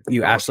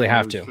 You absolutely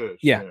have to. Fish.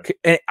 Yeah.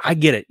 And I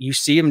get it. You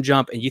see them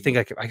jump and you think,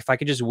 like, if I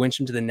could just winch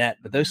them to the net,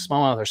 but those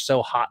smallmouth are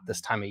so hot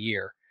this time of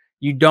year.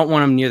 You don't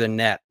want them near the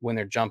net when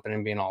they're jumping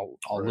and being all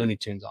Looney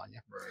Tunes on you.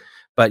 Right.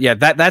 But yeah,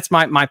 that's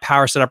my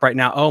power setup right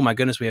now. Oh my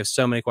goodness, we have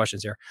so many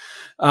questions here.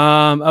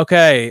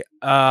 Okay.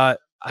 I'm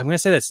going to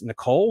say that's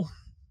Nicole.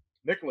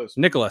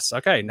 Nicholas.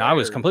 Okay. No, I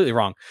was completely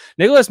wrong.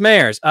 Nicholas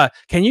Mayers.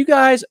 Can you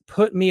guys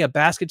put me a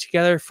basket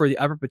together for the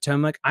Upper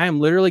Potomac? I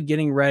am literally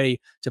getting ready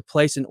to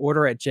place an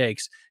order at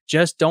Jake's.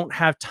 Just don't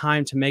have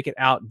time to make it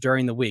out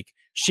during the week.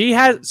 She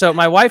has, so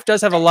my wife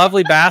does have a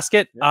lovely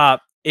basket.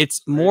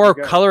 It's more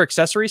color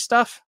accessory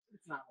stuff,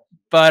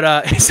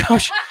 but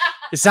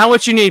it's not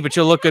what you need, but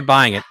you'll look good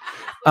buying it.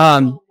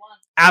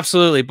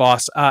 Absolutely,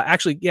 boss.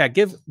 Actually, yeah,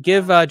 give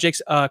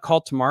Jake's a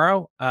call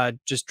tomorrow.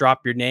 Just drop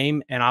your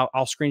name and I'll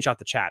screenshot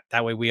the chat.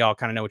 That way we all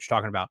kind of know what you're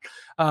talking about.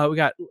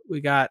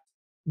 We got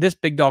this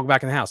big dog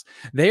back in the house.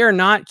 They are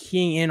not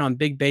keying in on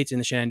big baits in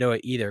the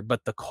Shenandoah either,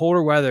 but the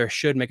colder weather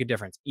should make a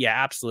difference. Yeah,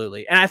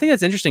 absolutely. And I think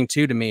that's interesting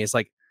too to me. Is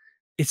like,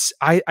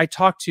 I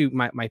talked to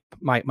my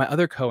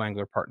other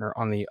co-angler partner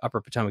on the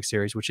Upper Potomac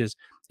series, which is,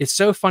 it's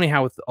so funny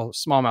how with a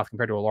smallmouth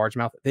compared to a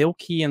largemouth, they'll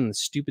key in the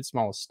stupid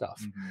smallest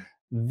stuff.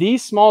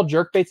 These small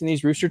jerk baits and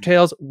these rooster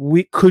tails,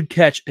 we could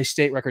catch a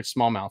state record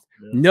smallmouth.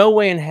 No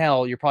way in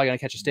hell you're probably going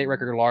to catch a state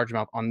record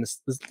largemouth on this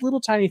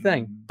little tiny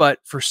thing. But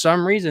for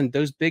some reason,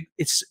 those big,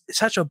 it's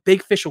such a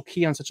big fish will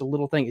key on such a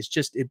little thing. It's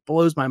just, it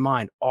blows my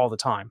mind all the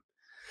time.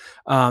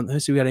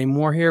 Let's see, we got any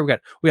more here.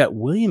 We got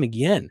William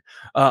again.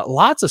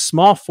 Lots of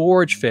small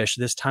forage fish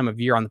this time of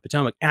year on the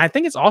Potomac, and I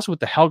think it's also with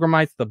the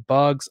Helgramites, the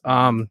bugs.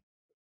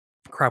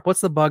 Crap,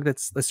 what's the bug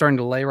that's starting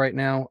to lay right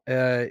now?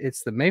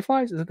 It's the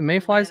mayflies. Is it the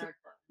mayflies?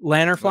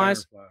 Lantern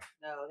flies?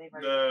 No, they've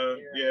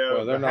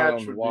well, they're not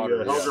on the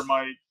water.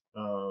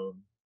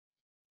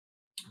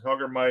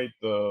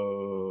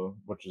 Helgramite,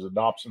 which is a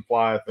Dobson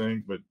fly, I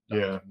think. But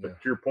but to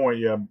your point,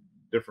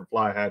 different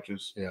fly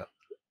hatches. Yeah.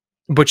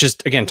 Which is,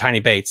 again,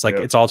 tiny baits. Like,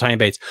 it's all tiny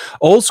baits.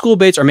 Old school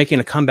baits are making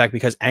a comeback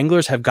because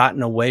anglers have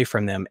gotten away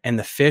from them and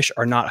the fish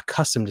are not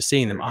accustomed to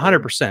seeing them.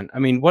 100%. I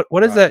mean,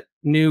 what is that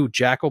new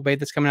jackal bait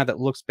that's coming out that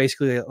looks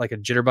basically like a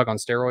jitterbug on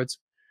steroids?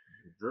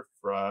 Drift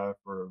fry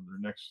for the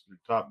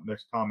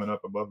next comment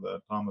up above that,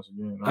 Thomas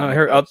again.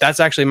 That's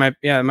actually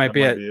it might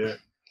be it.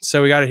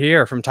 So we got it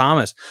here from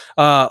Thomas.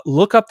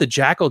 Look up the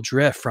jackal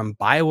drift from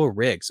Bio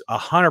Rigs.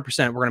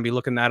 100%. We're going to be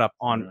looking that up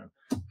on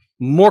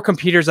more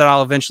computers that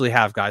I'll eventually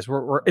have, guys.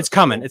 It's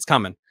coming. It's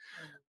coming.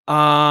 We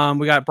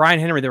got Brian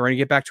Henry there. We're going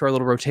to get back to our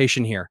little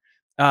rotation here.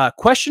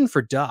 Question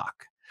for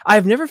Doc.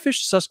 I've never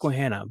fished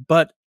Susquehanna,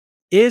 but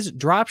is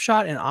drop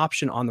shot an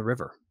option on the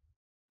river?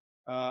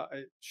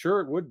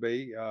 Sure, it would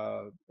be,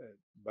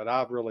 but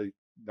I really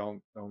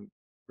don't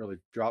really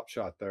drop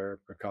shot there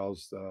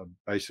because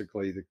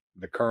basically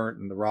the current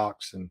and the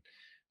rocks, and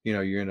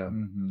you're in a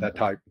that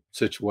type of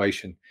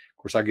situation. Of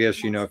course, I guess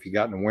if you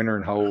got in a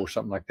wintering hole or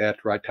something like that,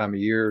 the right time of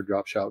year,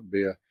 drop shot would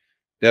be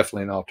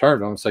definitely an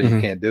alternative. I'm saying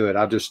you can't do it.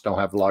 I just don't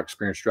have a lot of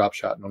experience drop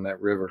shotting on that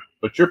river.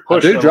 But you're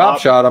pushing. I do drop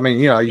shot. I mean,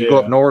 you go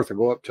up north or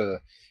go up to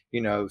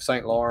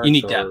St. Lawrence, you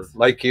need or depth.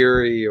 Lake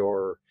Erie,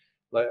 or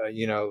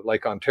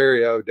Lake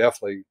Ontario.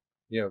 Definitely,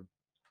 and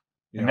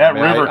that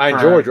river. I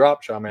enjoy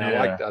drop shot. I mean,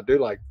 I do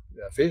like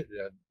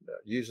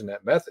using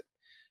that method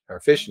or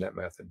fishing that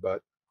method,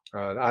 but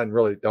I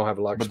really don't have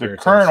a lot of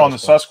experience. But the current on the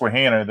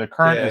Susquehanna, the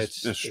current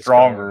is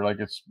stronger. Like,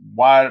 it's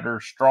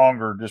wider,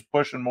 stronger, just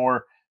pushing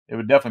more. It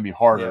would definitely be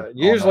harder.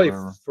 Yeah, usually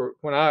for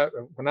when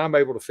I'm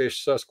able to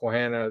fish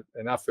Susquehanna,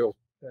 and I feel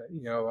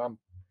I'm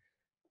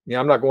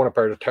not going up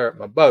there to tear up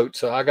my boat,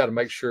 so I got to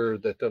make sure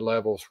that the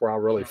levels where I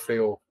really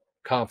feel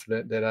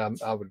confident that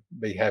I would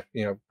be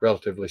happy,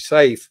 relatively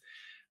safe.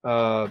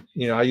 I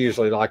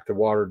usually like the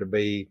water to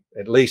be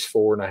at least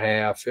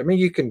 4.5. I mean,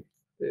 you can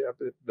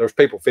there's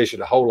people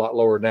fishing a whole lot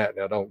lower than that.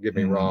 Now, don't get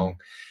me wrong,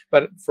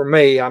 but for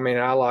me, I mean,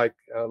 I like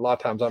a lot of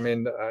times I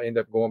end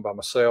up going by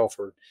myself,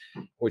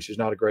 which is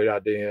not a great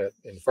idea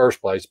in the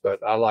first place. But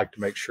I like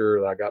to make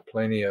sure that I got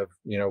plenty of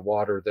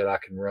water that I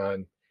can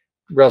run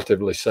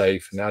relatively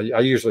safe. Now,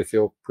 I usually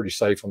feel pretty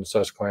safe on the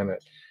Susquehanna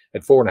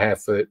at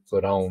 4.5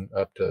 foot on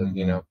up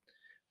to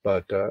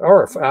but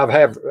or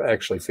I've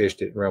actually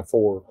fished it around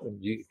 4.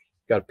 You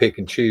got to pick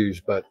and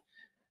choose, but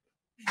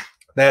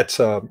that's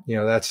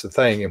that's the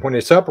thing. And when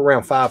it's up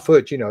around 5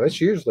 foot,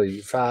 it's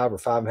usually 5 or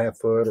 5.5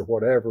 foot or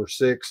whatever,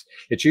 6.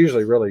 It's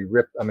usually really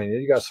I mean,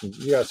 you got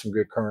some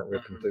good current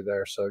ripping through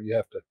there, so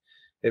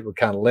it would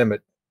kind of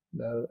limit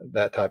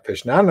that type of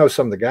fishing. Now, I know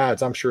some of the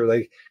guides, I'm sure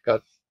they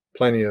got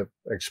plenty of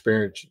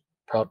experience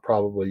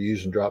probably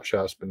using drop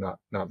shots, but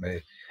not me.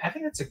 I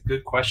think that's a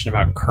good question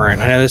about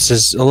current. I know this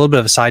is a little bit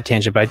of a side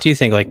tangent, but I do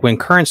think like when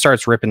current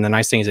starts ripping, the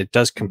nice thing is it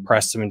does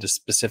compress them into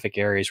specific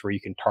areas where you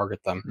can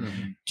target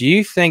them. Do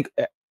you think,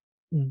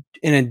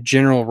 in a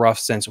general rough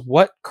sense,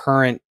 what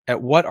current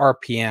at what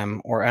RPM,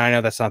 or and I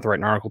know that's not the right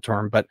nautical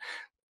term, but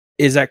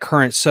is that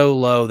current so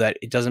low that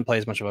it doesn't play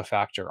as much of a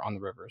factor on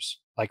the rivers?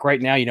 Like right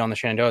now, on the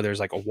Shenandoah, there's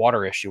like a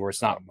water issue where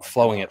it's not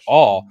flowing at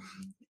all.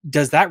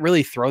 Does that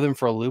really throw them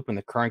for a loop when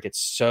the current gets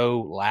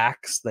so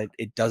lax that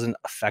it doesn't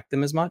affect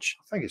them as much?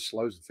 I think it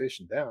slows the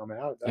fishing down.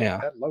 I mean,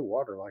 that low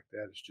water like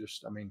that is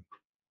just, I mean,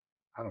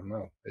 I don't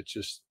know. It's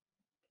just,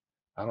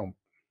 I don't.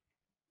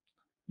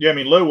 Yeah, I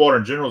mean, low water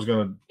in general is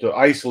going to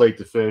isolate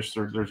the fish.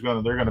 They're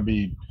going to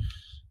be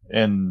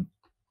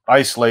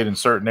isolate in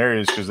certain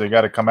areas because they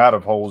got to come out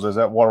of holes as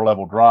that water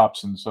level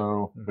drops. And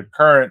so the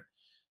current,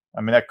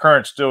 I mean, that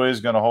current still is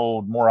going to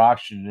hold more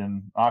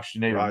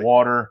oxygenated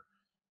water.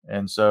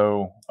 And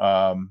so,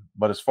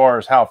 but as far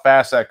as how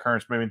fast that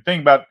current's moving,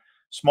 think about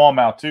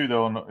smallmouth too,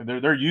 though. And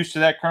they're used to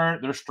that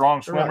current. They're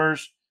strong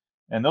swimmers,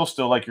 and they'll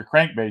still like your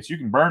crankbaits. You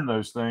can burn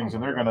those things,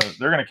 and they're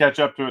gonna catch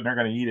up to it, and they're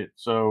gonna eat it.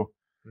 So,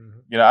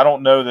 I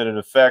don't know that it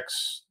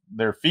affects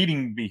their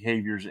feeding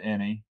behaviors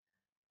any,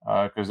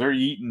 because they're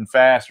eating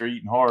fast, they're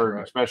eating hard,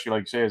 especially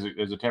like you say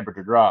as the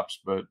temperature drops.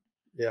 But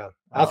yeah,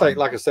 I think,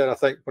 like I said, I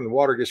think when the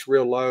water gets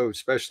real low,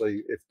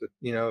 especially if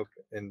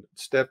and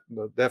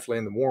definitely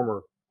in the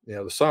warmer.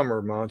 The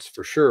summer months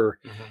for sure,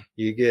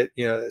 you get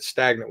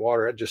stagnant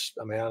water. I just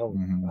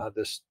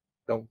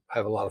don't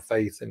have a lot of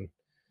faith in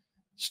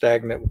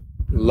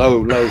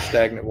low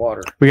stagnant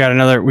water. We got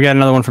another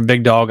one from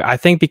Big Dog. I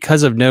think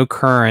because of no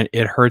current,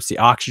 it hurts the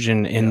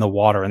oxygen in the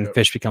water and the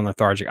fish become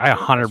lethargic. I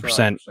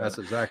 100%. That's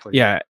exactly.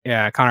 Yeah,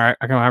 Connor,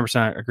 I can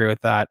 100% agree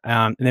with that.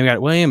 And then we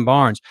got William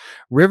Barnes.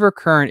 River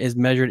current is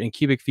measured in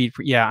cubic feet.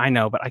 Yeah, I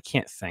know, but I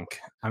can't think.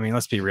 I mean,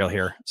 let's be real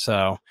here.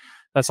 So.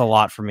 That's a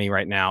lot for me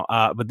right now.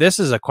 But this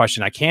is a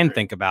question I can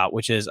think about,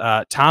 which is,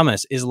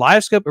 Thomas, is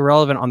live scope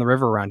irrelevant on the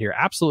river around here?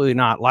 Absolutely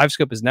not. Live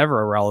scope is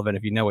never irrelevant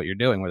if you know what you're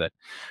doing with it.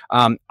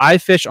 I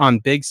fish on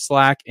Big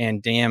Slack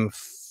and Dam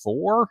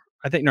 4.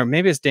 I think, no,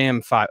 maybe it's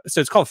Dam 5. So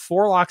it's called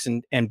Four Locks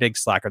and Big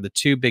Slack are the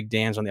two big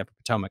dams on the Upper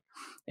Potomac.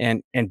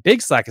 And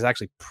Big Slack is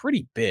actually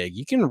pretty big.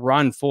 You can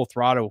run full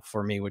throttle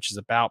for me, which is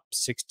about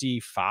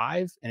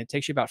 65, and it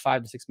takes you about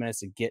 5 to 6 minutes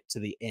to get to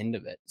the end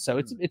of it. So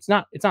it's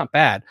not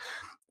bad.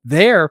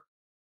 There,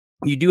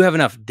 you do have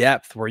enough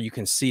depth where you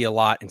can see a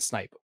lot and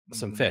snipe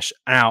some fish.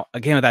 Now,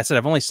 again, with that said,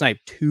 I've only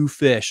sniped 2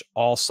 fish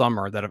all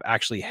summer that have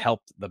actually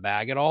helped the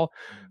bag at all.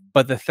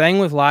 But the thing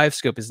with live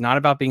scope is not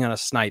about being on a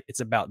snipe.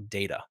 It's about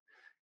data.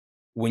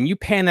 When you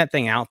pan that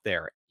thing out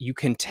there, you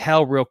can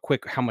tell real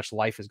quick how much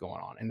life is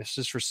going on. And this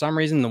is, for some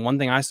reason, the one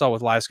thing I saw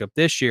with live scope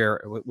this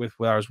year when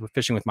I was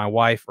fishing with my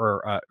wife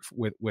or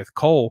with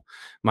Cole,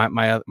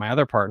 my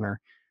other partner.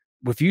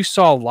 If you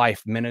saw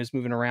life minnows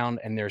moving around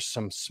and there's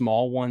some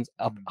small ones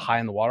up high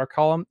in the water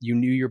column, you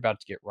knew you're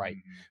about to get right.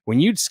 When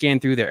you'd scan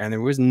through there and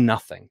there was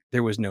nothing,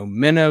 there was no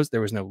minnows,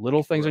 there was no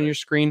little things on your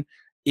screen,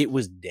 it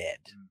was dead.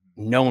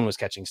 No one was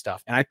catching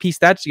stuff. And I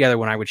pieced that together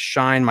when I would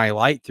shine my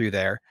light through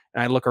there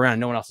and I look around and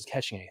no one else is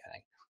catching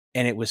anything.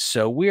 And it was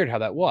so weird how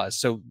that was.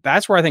 So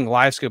that's where I think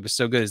live scope is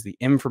so good, is the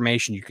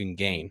information you can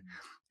gain.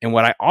 And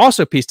what I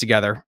also pieced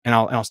together, and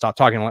I'll stop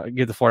talking and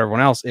give the floor to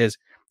everyone else, is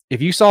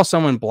if you saw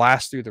someone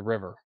blast through the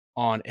river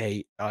on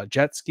a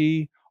jet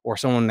ski or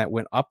someone that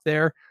went up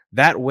there,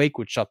 that wake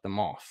would shut them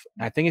off.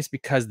 And I think it's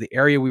because the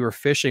area we were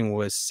fishing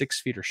was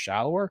 6 feet or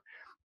shallower.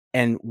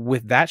 And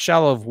with that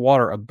shallow of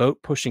water, a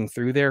boat pushing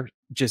through there,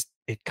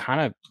 it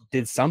kind of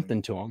did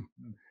something to them.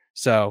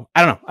 So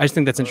I don't know. I just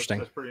think that's interesting.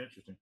 That's pretty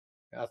interesting.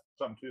 Yeah,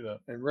 something to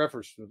that. In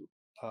reference to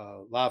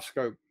live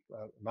scope,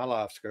 my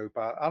live scope,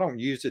 I don't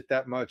use it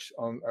that much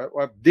on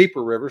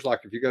deeper rivers.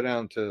 Like if you go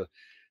down to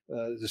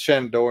the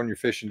Shenandoah and you're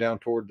fishing down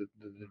toward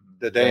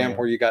the dam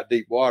where you got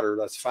deep water,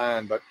 that's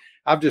fine. But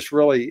I've just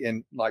really,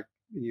 in like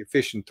you're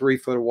fishing 3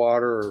 foot of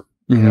water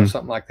or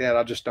something like that,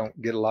 I just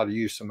don't get a lot of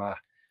use of my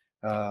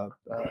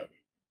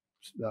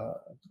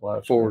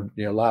forward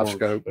live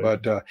scope.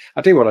 But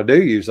I tell you what I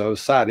do use, though,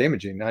 is side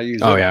imaging. I use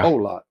that a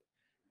whole lot.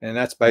 And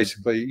that's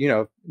basically,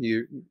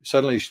 you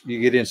suddenly you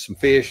get in some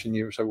fish and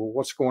you say, well,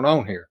 what's going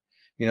on here?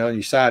 And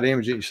you side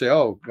image it, you say,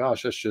 oh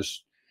gosh, that's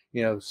just,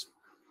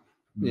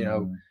 you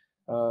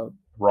know,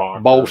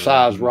 rock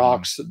bowl-sized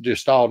rocks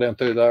just all down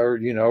through there,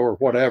 you know, or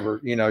whatever.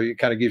 You know, it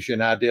kind of gives you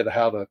an idea of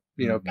how to,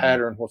 you know,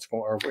 pattern what's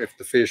going, or if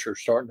the fish are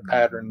starting to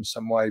pattern in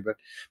some way. But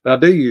I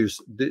do use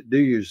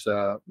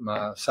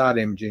my side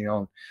imaging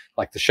on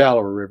like the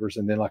shallower rivers,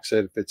 and then like I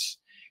said, if it's,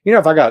 you know,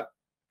 if I got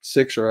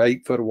 6 or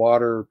 8 foot of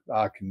water,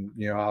 I can,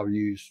 you know,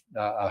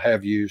 I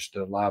have used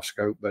a live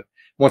scope, but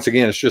once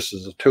again, it's just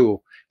as a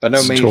tool. By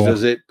no means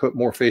does it put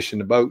more fish in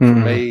the boat for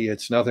me.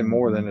 It's nothing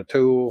more than a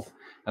tool.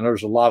 And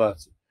there's a lot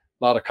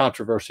of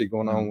controversy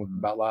going on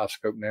about live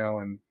scope now.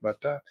 But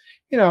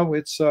you know,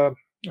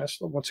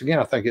 that's, once again,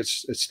 I think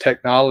it's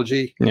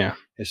technology. Yeah.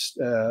 It's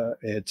you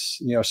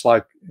know, it's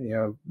like, you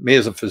know, me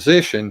as a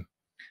physician,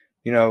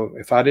 you know,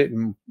 if I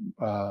didn't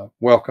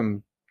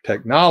welcome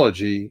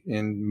technology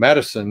in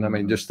medicine, I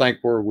mean, just think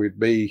where we'd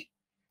be,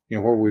 you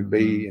know, where we'd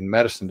be in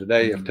medicine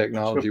today if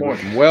technology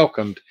wasn't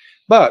welcomed.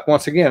 But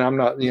once again, I'm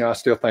not, you know, I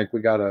still think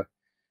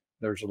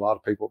there's a lot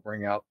of people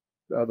bring out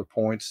other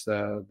points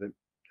that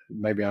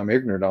maybe I'm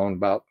ignorant on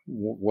about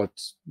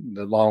what's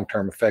the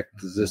long-term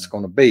effect is this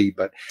going to be.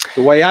 But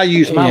the way I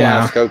use my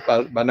live scope,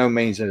 by no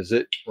means is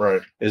it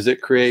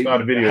create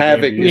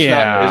havoc.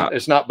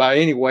 It's not by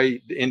any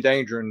way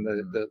endangering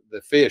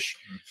the fish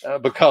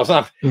because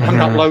I'm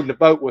not loading the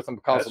boat with them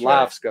because of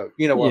live scope.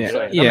 You know what I'm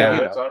saying? Yeah.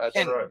 That's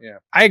right. Yeah.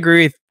 I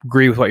agree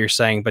with what you're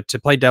saying, but to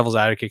play devil's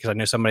advocate, because I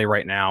know somebody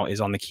right now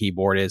is on the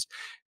keyboard, is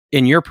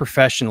in your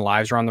profession,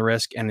 lives are on the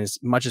risk. And as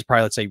much as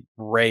probably, let's say,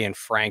 Ray and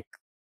Frank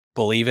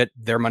believe it,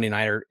 they're Monday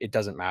nighter, it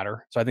doesn't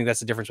matter. So I think that's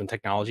the difference when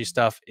technology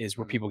stuff is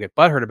where people get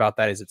butthurt about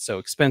that is it's so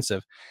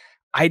expensive.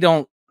 I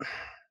don't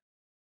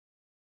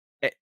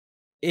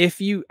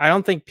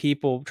think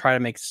people try to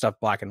make stuff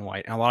black and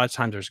white. And a lot of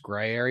times there's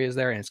gray areas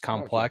there and it's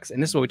complex.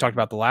 And this is what we talked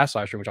about the last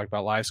live stream. We talked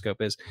about live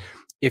scope is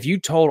if you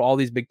told all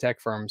these big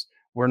tech firms,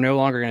 we're no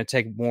longer going to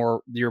take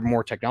more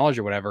technology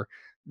or whatever,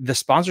 the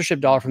sponsorship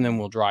dollar from them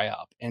will dry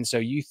up. And so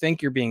you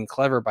think you're being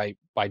clever by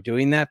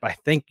doing that, but I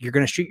think you're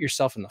going to shoot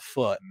yourself in the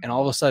foot. And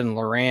all of a sudden,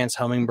 Lowrance,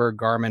 Humminbird,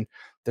 Garmin,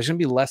 there's going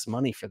to be less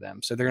money for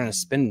them. So they're going to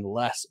spend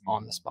less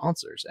on the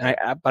sponsors. And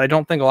but I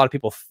don't think a lot of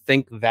people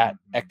think that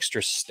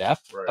extra step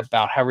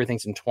about how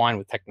everything's entwined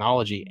with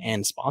technology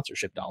and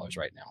sponsorship dollars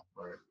right now.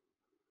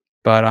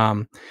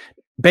 But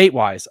bait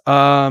wise,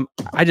 I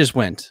just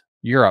went.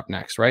 You're up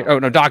next, right? Oh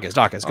no, Doc is.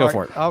 Go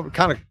for it. I'll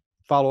kind of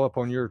follow up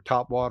on your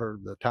top water,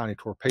 the tiny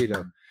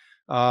torpedo.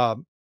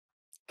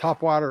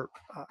 Top water,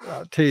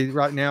 I'll tell you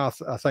right now,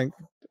 I think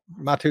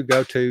my two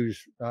go-tos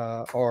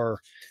are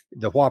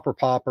the Whopper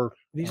Popper.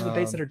 These are the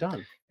baits that are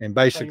done. And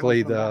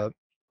basically the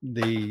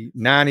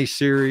 90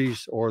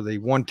 series or the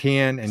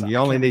 110, and you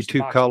only need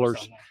 2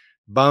 colors,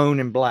 bone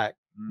and black.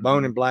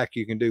 Bone and black,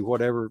 you can do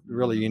whatever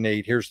really you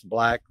need. Here's the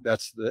black,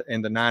 that's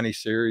in the 90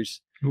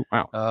 series. Ooh,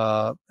 wow.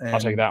 I'll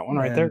take that one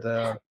right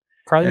there.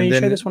 Carly, can you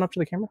show this one up to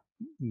the camera?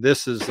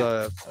 This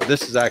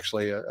is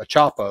actually a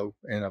Chapo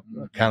in a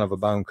kind of a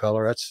bone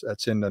color.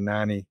 That's in the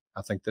 90,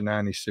 I think the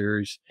 90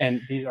 series. And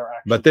these are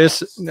actually. But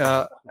this,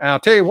 I'll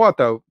tell you what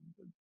though,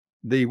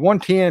 the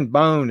 110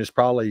 bone is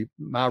probably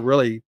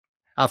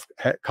I've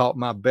caught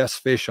my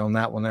best fish on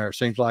that one there. It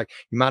seems like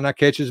you might not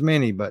catch as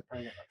many, but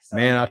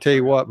man, I tell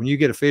you what, when you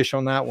get a fish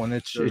on that one,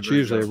 it's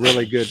usually a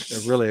really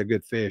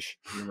good fish.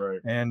 You're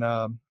right.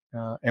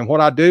 And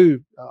what I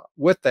do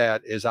with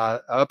that is I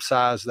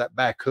upsize that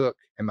back hook,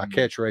 and my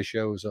catch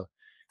ratio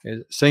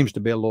it seems to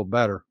be a little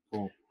better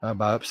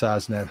by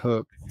upsizing that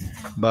hook.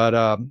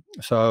 But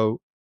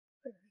so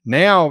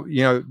now,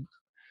 you know,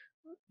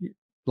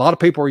 a lot of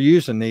people are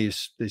using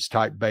these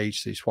type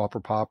baits, these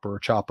Whopper Popper or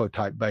Chapo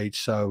type baits.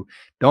 So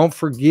do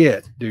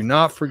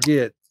not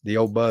forget the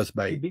old buzz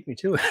bait. You beat me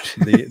to it.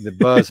 the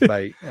buzz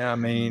bait. I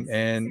mean,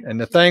 and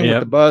the thing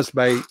with the buzz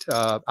bait,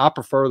 I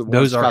prefer the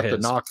ones that got the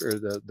knocker,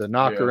 the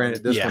knocker in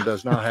it. This one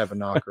does not have a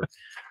knocker,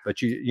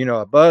 but you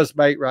know, a buzz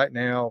bait right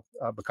now,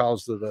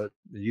 because of the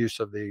use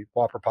of the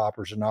Whopper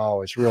Poppers and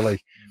all, is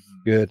really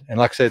good. And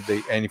like I said,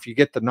 and if you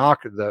get the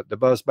knocker, the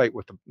buzz bait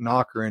with the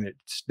knocker in it,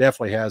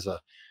 definitely has a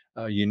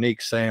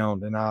unique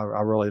sound, and I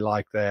really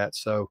like that.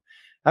 So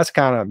that's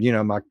kind of, you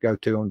know, my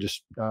go-to on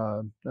just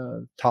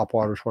top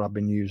water is what I've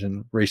been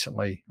using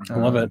recently. I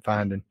love it.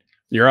 Finding.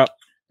 You're up.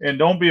 And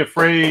don't be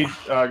afraid.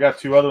 I got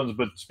 2 other ones,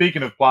 but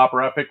speaking of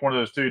plopper, I picked one of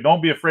those 2.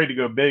 Don't be afraid to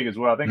go big as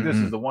well. I think this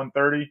is the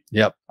 130.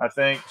 Yep. I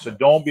think so.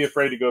 Don't be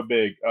afraid to go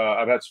big.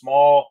 I've had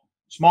smaller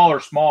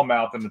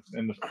smallmouth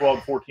in the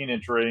 12 to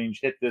 14-inch range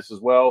hit this as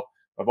well.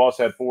 I've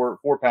also had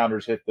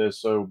 4-pounders hit this,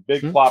 so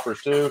big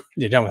ploppers too.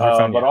 You're done with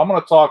but I'm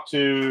going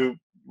to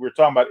we're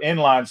talking about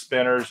inline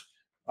spinners.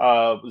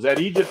 Was at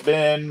Egypt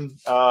Bend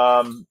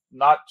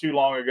not too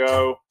long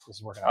ago.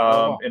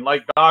 And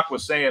like Doc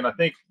was saying, I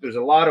think there's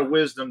a lot of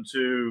wisdom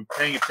to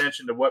paying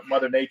attention to what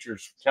Mother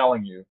Nature's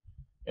telling you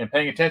and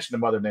paying attention to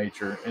Mother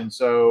Nature. And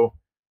so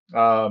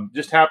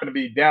just happened to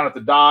be down at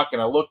the dock,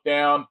 and I looked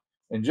down,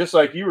 and just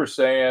like you were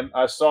saying,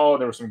 I saw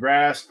there was some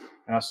grass,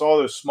 and I saw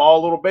those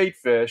small little bait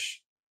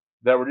fish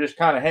that were just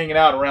kind of hanging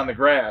out around the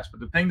grass. But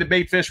the thing the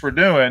bait fish were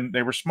doing,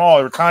 they were small,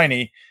 they were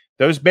tiny.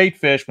 Those bait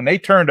fish, when they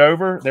turned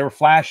over, they were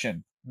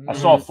flashing. I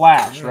saw a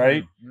flash,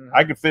 right?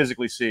 I could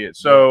physically see it.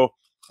 So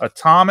a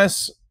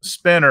Thomas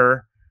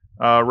spinner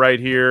right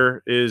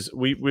here is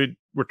we're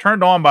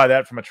turned on by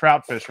that from a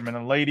trout fisherman,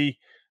 a lady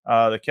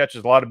that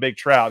catches a lot of big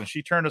trout, and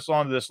she turned us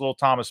on to this little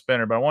Thomas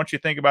spinner. But I want you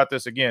to think about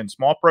this again: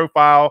 small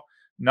profile,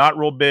 not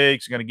real big.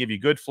 It's going to give you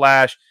good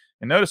flash.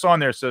 And notice on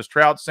there it says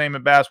trout,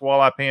 salmon, bass,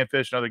 walleye,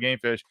 panfish, and other game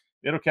fish.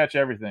 It'll catch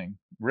everything: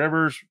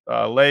 rivers,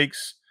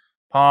 lakes,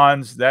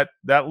 ponds. That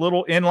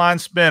little inline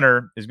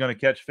spinner is going to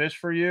catch fish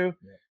for you.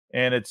 Yeah.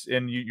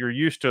 And you're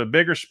used to a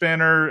bigger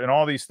spinner and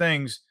all these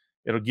things.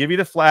 It'll give you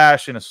the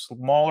flash in a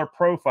smaller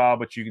profile,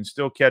 but you can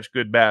still catch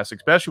good bass,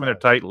 especially when they're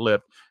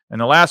tight-lipped.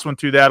 And the last one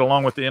to that,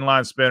 along with the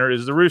inline spinner,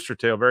 is the rooster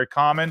tail. Very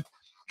common.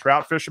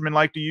 Trout fishermen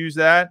like to use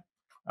that,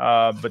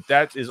 but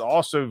that is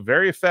also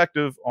very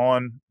effective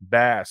on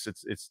bass.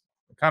 It's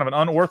kind of an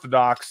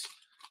unorthodox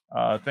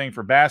thing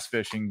for bass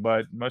fishing,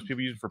 but most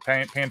people use it for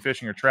pan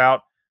fishing or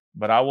trout.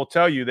 But I will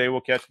tell you, they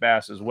will catch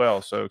bass as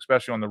well, so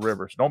especially on the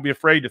rivers. Don't be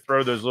afraid to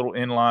throw those little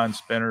inline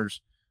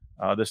spinners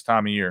this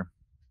time of year.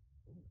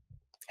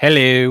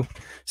 Hello.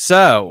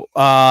 So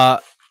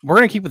we're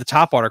going to keep with the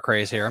topwater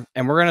craze here,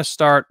 and we're going to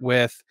start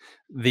with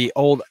the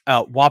old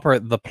Whopper,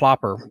 the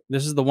Plopper.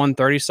 This is the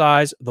 130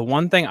 size. The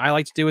one thing I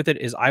like to do with it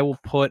is I will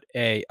put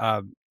a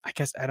I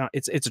guess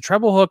it's a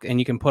treble hook, and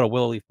you can put a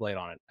willow leaf blade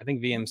on it. I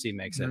think VMC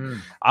makes it.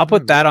 I'll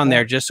put that on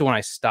there just so when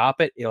I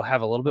stop it, it'll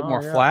have a little bit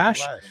more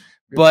flash.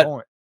 But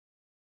point.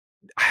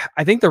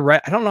 I think the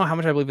red, I don't know how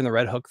much I believe in the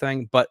red hook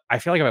thing, but I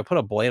feel like if I put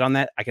a blade on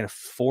that, I can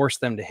force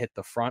them to hit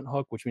the front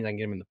hook, which means I can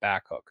get them in the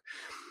back hook.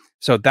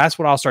 So that's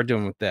what I'll start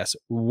doing with this.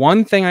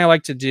 One thing I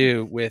like to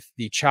do with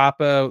the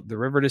Chapo, the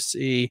River to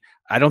Sea,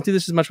 I don't do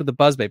this as much with the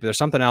buzzbait, but there's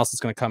something else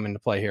that's going to come into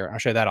play here. I'll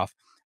show you that off.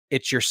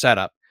 It's your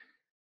setup.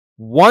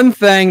 One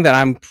thing that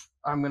I'm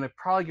going to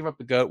probably give up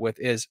the goat with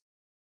is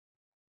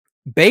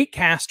bait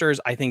casters,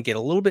 I think, get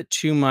a little bit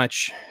too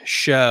much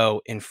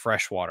show in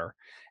freshwater.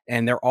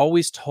 And they're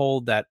always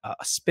told that a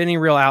spinning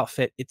reel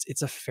outfit,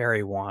 it's a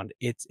fairy wand.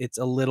 It's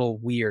a little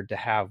weird to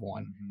have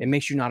one. It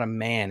makes you not a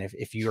man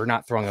if you're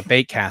not throwing a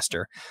bait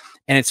caster.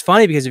 And it's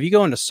funny because if you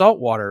go into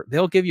saltwater,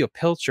 they'll give you a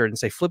pilchard and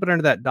say, flip it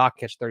under that dock,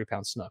 catch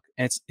 30-pound snook.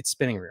 And it's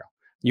spinning reel.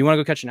 You want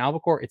to go catch an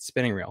albacore? It's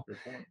spinning reel.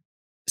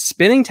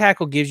 Spinning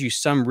tackle gives you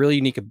some really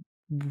unique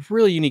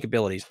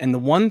abilities. And the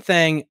one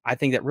thing I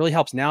think that really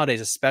helps nowadays,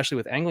 especially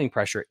with angling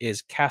pressure,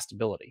 is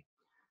castability.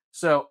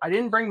 So I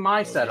didn't bring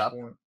my setup.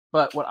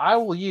 But what I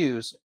will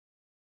use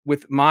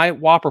with my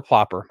Whopper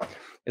Plopper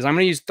is I'm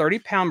going to use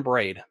 30-pound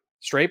braid,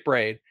 straight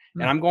braid,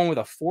 and I'm going with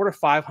a 400 to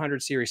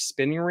 500 series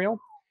spinning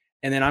reel,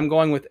 and then I'm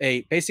going with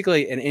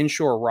basically an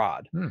inshore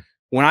rod.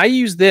 When I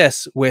use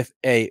this with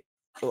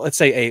let's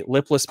say a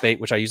lipless bait,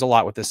 which I use a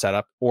lot with this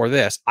setup, or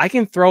this, I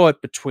can throw it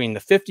between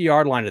the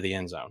 50-yard line to the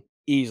end zone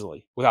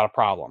easily without a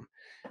problem.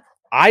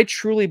 I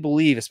truly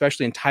believe,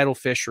 especially in tidal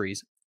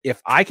fisheries, if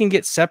I can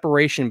get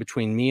separation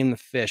between me and the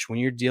fish when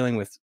you're dealing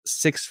with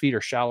 6 feet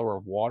or shallower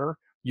of water,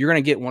 you're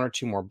going to get 1 or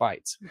 2 more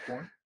bites.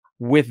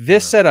 With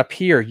this setup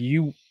here,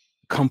 you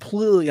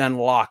completely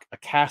unlock a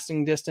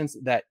casting distance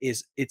that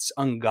it's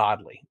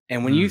ungodly.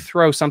 And when you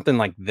throw something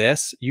like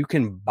this, you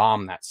can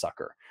bomb that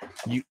sucker.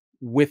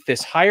 With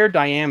this higher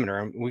diameter,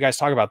 and we guys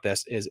talk about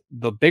this, is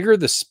the bigger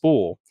the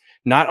spool,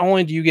 not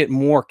only do you get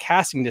more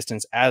casting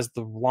distance as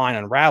the line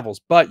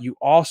unravels, but you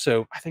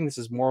also, I think this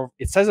is more,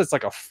 it says it's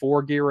like a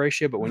 4 gear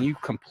ratio, but when you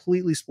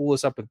completely spool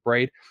this up with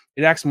braid,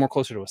 it acts more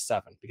closer to a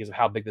 7 because of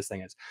how big this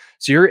thing is.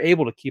 So you're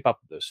able to keep up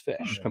with those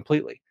fish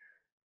completely.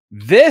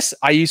 This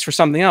I use for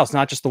something else,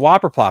 not just the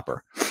Whopper Plopper.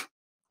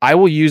 I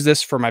will use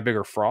this for my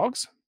bigger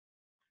frogs.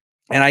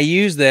 And I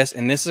use this,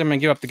 and this is, I'm going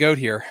to give up the goat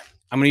here.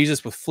 I'm going to use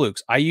this with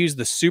flukes. I use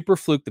the Super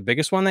Fluke, the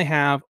biggest one they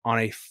have, on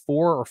a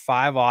 4 or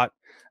 5/0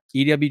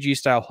 EWG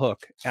style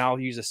hook, and I'll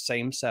use the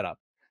same setup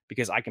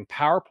because I can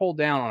power pull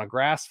down on a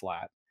grass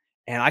flat,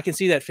 and I can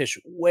see that fish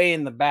way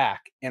in the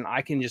back, and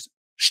I can just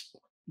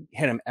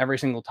hit him every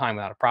single time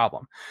without a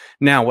problem.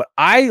 Now, what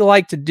I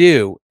like to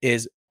do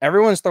is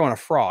everyone's throwing a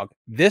frog.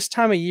 This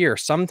time of year,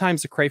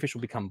 sometimes the crayfish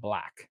will become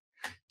black.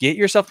 Get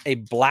yourself a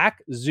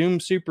black Zoom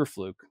Super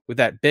Fluke with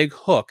that big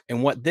hook.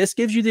 And what this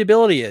gives you the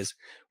ability is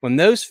when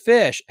those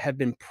fish have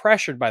been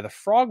pressured by the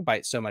frog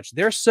bite so much,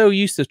 they're so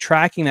used to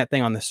tracking that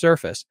thing on the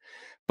surface.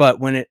 But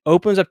when it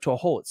opens up to a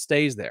hole, it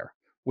stays there.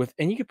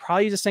 And you could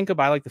probably use a Senko,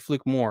 but I like the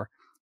Fluke more.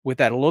 With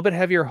that a little bit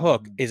heavier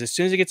hook, is as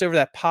soon as it gets over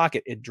that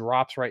pocket, it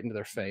drops right into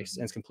their face,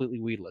 and it's completely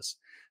weedless.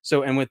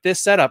 So, and with this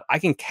setup, I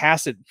can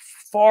cast it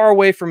far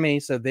away from me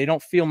so they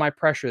don't feel my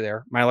pressure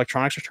there. My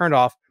electronics are turned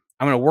off.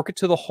 I'm going to work it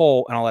to the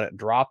hole, and I'll let it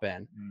drop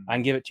in. I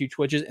can give it 2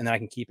 twitches, and then I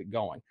can keep it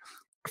going.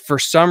 For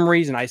some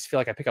reason, I just feel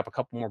like I pick up a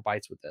couple more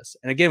bites with this.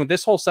 And again, with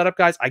this whole setup,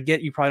 guys, I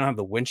get you probably don't have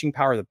the winching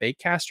power of the bait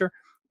caster,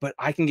 but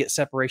I can get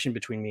separation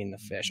between me and the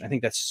fish. I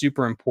think that's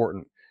super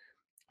important.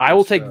 I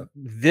will take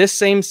this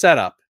same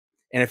setup,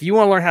 and if you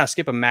want to learn how to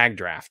skip a mag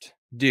draft,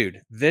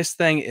 dude, this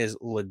thing is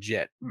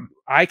legit.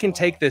 I can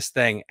take this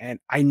thing, and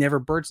I never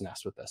bird's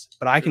nest with this,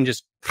 but I can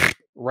just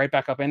right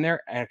back up in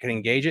there, and I can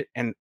engage it.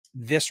 And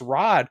this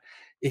rod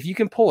If you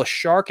can pull a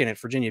shark in at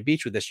Virginia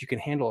Beach with this, you can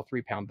handle a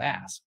 3-pound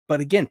bass.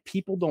 But again,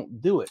 people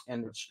don't do it,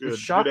 and it's Good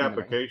shocking. good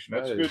application.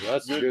 That's good.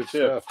 That's good good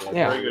tip. stuff.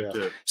 Yeah. Very good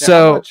tip.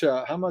 So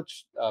how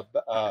much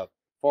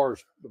far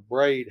as the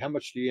braid, how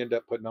much do you end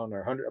up putting on there?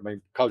 100. I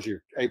mean, because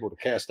you're able to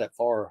cast that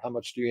far, how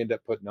much do you end up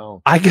putting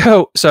on?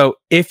 so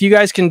if you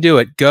guys can do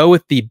it, go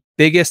with the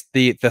biggest,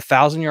 the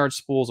 1,000-yard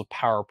spools of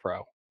Power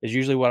Pro is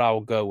usually what I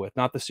will go with,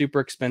 not the super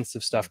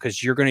expensive stuff,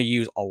 because you're going to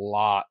use a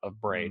lot of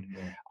braid.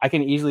 I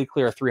can easily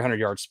clear a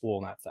 300-yard spool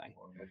in that thing.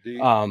 Do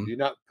you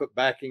not put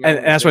backing on?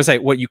 And that's what I say.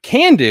 What you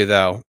can do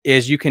though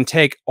is you can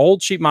take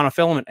old cheap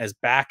monofilament as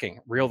backing,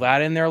 reel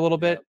that in there a little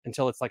bit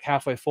until it's like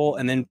halfway full,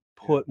 and then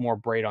put more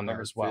braid on there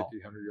as well.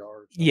 100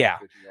 yards. Yeah,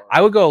 150 yards.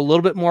 I would go a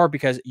little bit more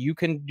because you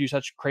can do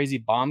such crazy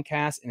bomb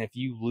casts, and if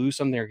you lose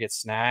something or get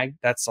snagged,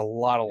 that's a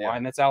lot of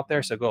line that's out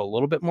there. So go a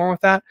little bit more with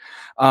that.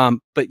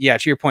 But yeah,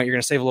 to your point, you're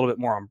going to save a little bit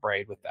more on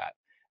braid with that.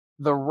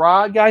 The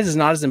rod, guys, is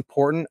not as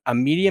important. A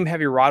medium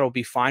heavy rod will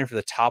be fine for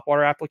the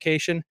topwater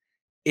application.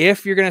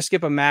 If you're going to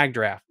skip a mag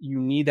draft, you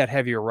need that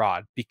heavier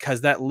rod, because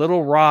that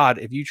little rod,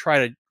 if you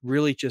try to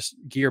really just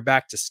gear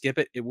back to skip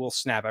it, it will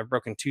snap. I've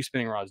broken 2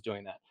 spinning rods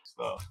doing that.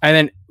 And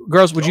then,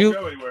 girls, would you?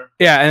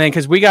 Yeah, and then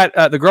because we got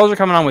the girls are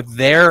coming on with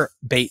their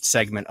bait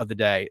segment of the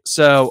day.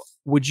 So,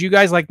 would you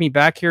guys like me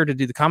back here to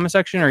do the comment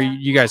section, or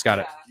you guys got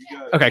it?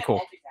 Okay,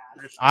 cool.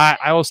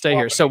 I will stay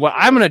here. So what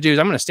I'm going to do is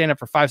I'm going to stand up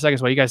for 5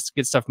 seconds while you guys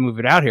get stuff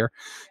moving out here.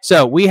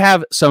 So we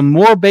have some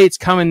more baits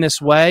coming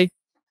this way.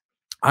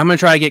 I'm going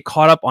to try to get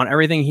caught up on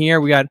everything here.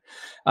 We got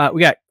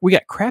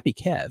Crappie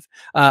Kev.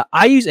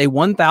 I use a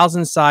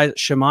 1,000 size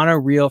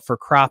Shimano reel for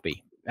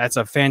crappie. That's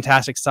a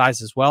fantastic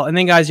size as well. And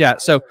then, guys, yeah.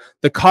 So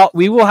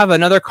we will have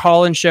another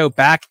call-in show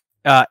back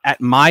at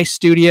my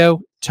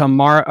studio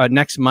tomorrow.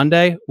 Next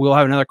Monday, we'll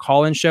have another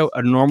call-in show,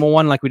 a normal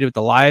one like we did with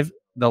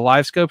the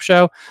live scope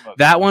show.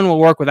 That one will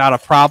work without a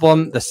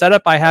problem. The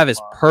setup I have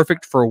is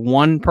perfect for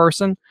one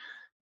person.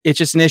 It's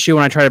just an issue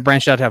when I try to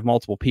branch out to have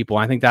multiple people.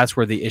 I think that's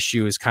where the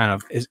issue is kind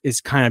of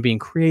being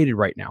created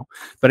right now.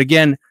 But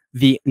again,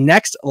 the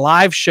next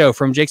live show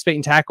from Jake's Bait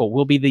and Tackle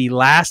will be the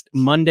last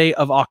Monday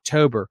of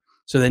October.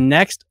 So the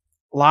next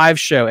live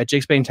show at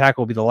Jake's Bait and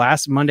Tackle will be the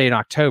last Monday in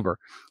October.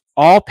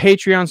 All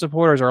Patreon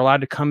supporters are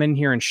allowed to come in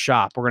here and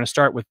shop. We're going to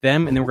start with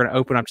them, and then we're going to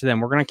open up to them.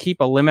 We're going to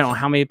keep a limit on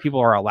how many people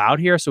are allowed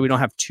here, so we don't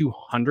have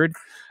 200.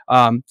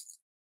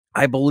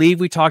 I believe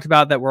we talked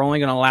about that we're only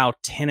going to allow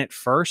 10 at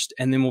first,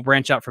 and then we'll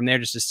branch out from there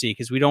just to see,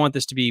 because we don't want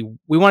this to be,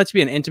 we want it to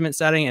be an intimate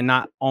setting and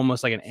not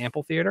almost like an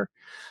amphitheater.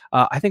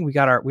 I think we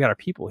got our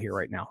people here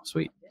right now.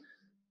 Sweet.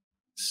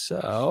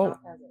 So,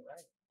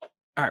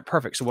 all right,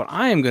 perfect. So what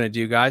I am going to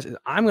do, guys, is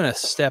I'm going to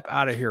step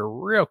out of here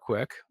real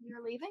quick.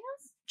 You're leaving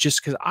us?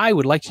 Just because I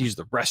would like to use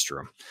the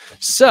restroom.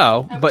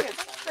 So, but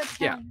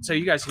yeah, so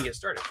you guys can get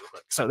started real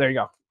quick. So there you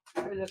go.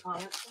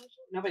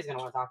 Nobody's gonna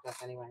want to talk to us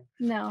anyway.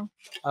 No.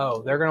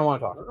 Oh, they're gonna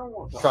want to talk.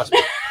 Trust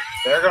me.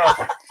 They're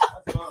gonna.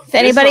 If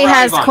anybody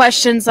has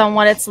questions on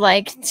what it's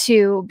like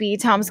to be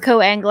Tom's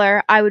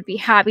co-angler, I would be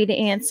happy to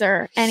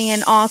answer any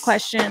and all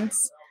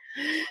questions.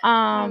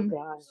 So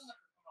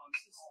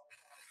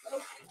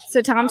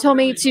Tom told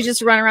me to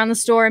just run around the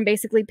store and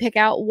basically pick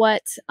out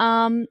what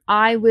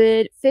I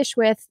would fish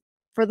with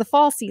for the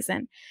fall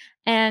season.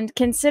 And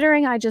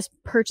considering I just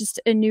purchased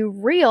a new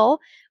reel,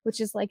 which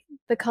is like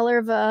the color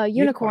of a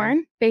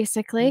unicorn,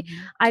 basically,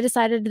 I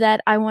decided that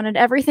I wanted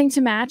everything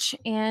to match,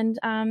 and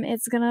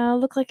it's going to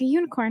look like a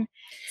unicorn.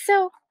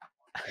 So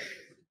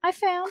I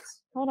found,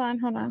 hold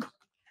on.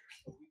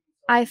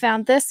 I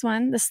found this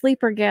one, the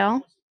Sleeper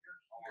Gale.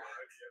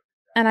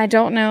 And I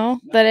don't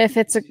know that if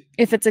it's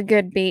a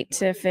good bait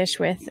to fish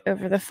with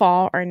over the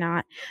fall or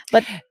not.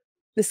 But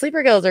the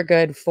sleeper gills are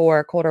good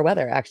for colder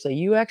weather. Actually,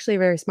 you actually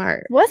very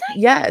smart. Was I?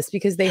 Yes,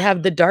 because they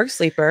have the dark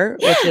sleeper,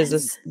 which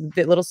is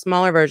a little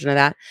smaller version of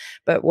that.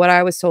 But what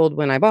I was told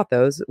when I bought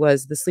those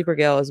was the sleeper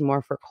gill is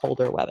more for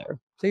colder weather.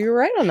 So you're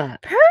right on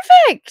that.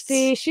 Perfect.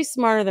 See, she's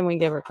smarter than we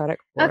give her credit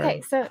for.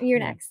 Okay, so you're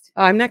next.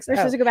 Oh, I'm next. We're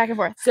supposed to go back and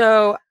forth.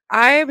 So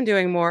I'm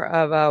doing more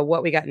of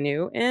what we got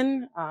new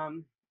in.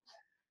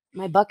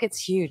 My bucket's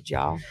huge,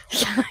 y'all.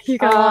 You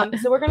got a lot.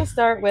 So we're going to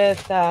start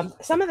with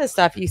some of the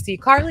stuff you see.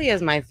 Carly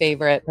is my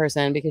favorite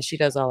person because she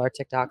does all our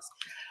TikToks.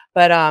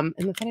 But and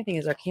the funny thing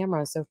is our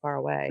camera is so far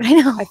away. I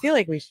know. I feel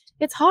like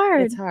It's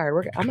hard. It's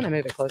hard. I'm going to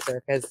move it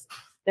closer because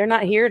they're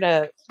not here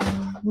to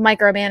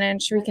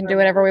Micromanage. We can do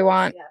whatever we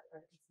want.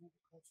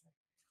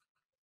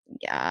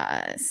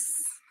 Yes.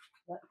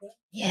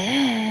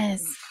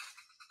 Yes.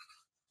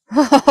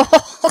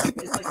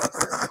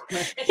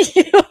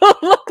 You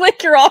look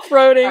like you're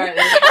off-roading. All right,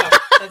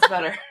 that's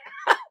better.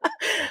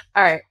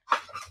 All right.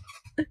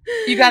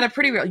 You got a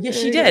pretty reel. Yeah,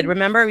 she did.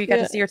 Remember, we got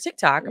to see her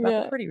TikTok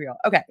about the pretty reel.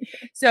 Okay.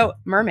 So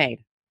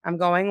mermaid. I'm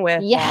going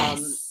with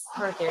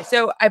her there.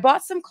 So I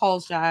bought some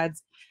cull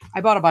shads. I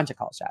bought a bunch of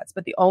cull shads,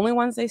 but the only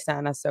ones they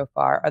sent us so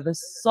far are the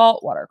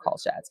saltwater cull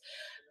shads.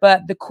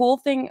 But the cool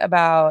thing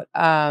about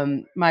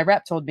my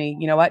rep told me,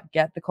 you know what,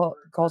 get the cold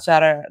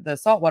shatter, the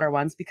saltwater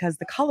ones, because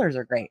the colors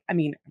are great. I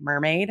mean,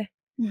 mermaid,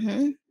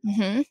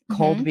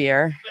 cold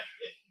beer,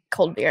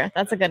 cold beer.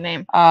 That's a good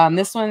name.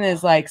 This one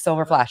is like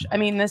Silver Flash. I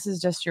mean, this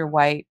is just your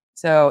white.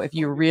 So if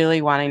you're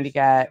really wanting to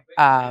get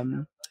a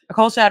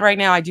cold shad right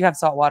now, I do have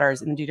salt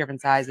waters in 2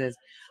 different sizes,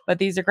 but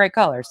these are great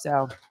colors.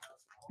 So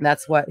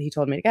that's what he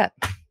told me to get.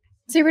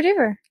 Super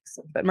duper.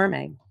 But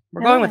mermaid.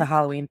 We're going with a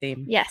Halloween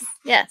theme. Yes.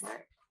 Yes.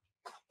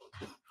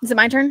 Is it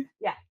my turn?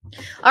 Yeah.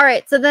 All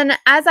right. So then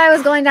as I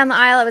was going down the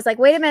aisle, I was like,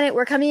 wait a minute,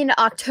 we're coming into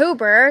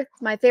October,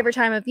 my favorite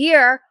time of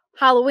year,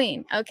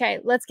 Halloween. Okay,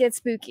 let's get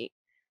spooky.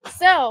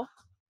 So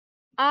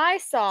I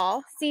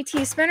saw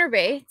CT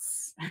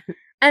spinnerbaits,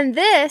 and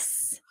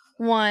this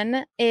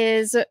one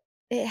is,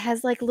 it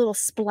has like little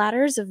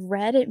splatters of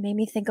red. It made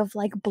me think of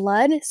like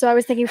blood. So I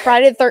was thinking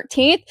Friday the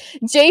 13th.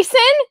 Jason,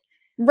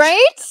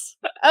 right?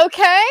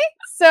 Okay.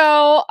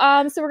 So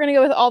so we're gonna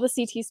go with all the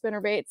CT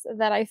spinnerbaits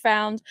that I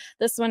found.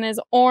 This one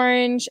is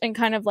orange and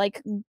kind of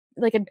like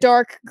a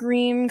dark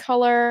green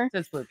color.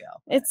 It's bluegill.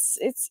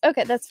 It's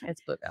okay, that's fine.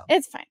 It's bluegill.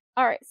 It's fine.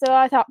 All right. So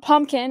I thought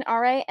pumpkin,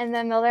 all right, and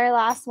then the very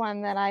last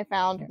one that I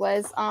found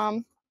was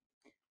a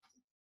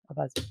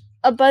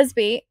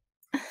buzzbait.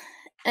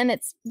 And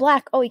it's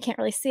black. Oh, you can't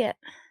really see it.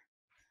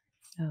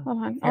 Oh.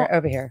 Hold on. Here,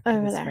 over here.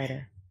 Over This there. right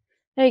here.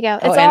 There you go.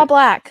 Oh, It's all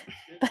black,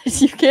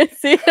 but you can't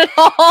see it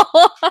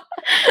all.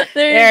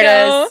 there you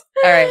go. It is.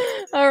 All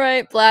right. All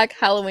right. Black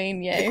Halloween.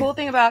 The Yay. cool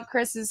thing about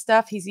Chris's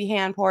stuff, he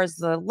hand pours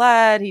the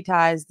lead, he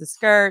ties the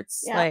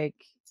skirts. Yeah. Like,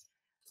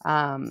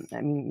 I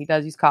mean, he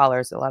does use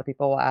collars. So a lot of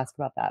people will ask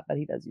about that, but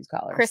he does use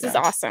collars. Chris is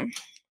awesome.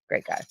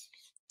 Great guy.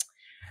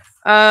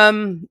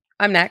 I'm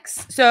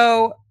next.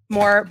 So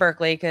more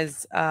Berkeley,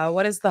 because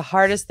what is the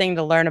hardest thing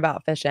to learn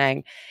about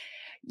fishing?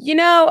 You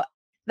know,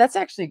 that's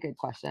actually a good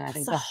question. I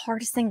think That's the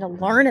hardest thing to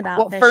learn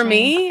about fishing. for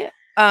me,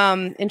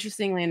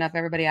 interestingly enough,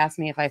 everybody asks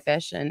me if I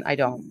fish, and I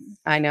don't.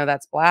 I know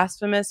that's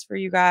blasphemous for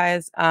you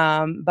guys.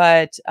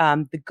 But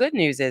the good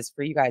news is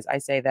for you guys, I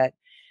say that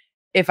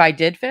if I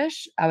did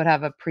fish, I would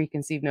have a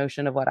preconceived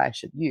notion of what I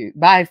should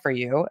buy for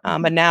you.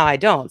 But now I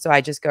don't. So I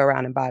just go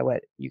around and buy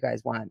what you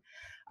guys want.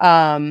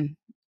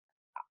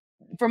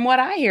 From what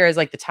I hear is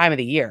like the time of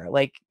the year,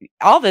 like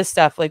all this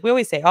stuff, like we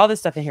always say, all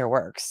this stuff in here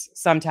works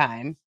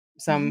sometime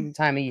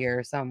of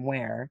year,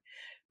 somewhere,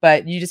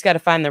 but you just got to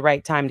find the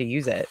right time to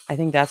use it. I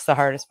think that's the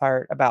hardest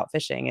part about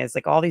fishing is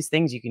like all these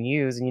things you can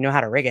use and you know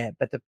how to rig it.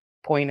 But the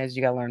point is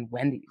you got to learn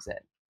when to use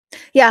it.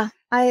 Yeah,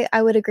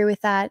 I would agree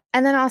with that.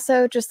 And then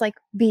also just like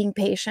being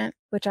patient,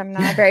 which I'm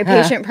not a very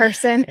patient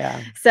person.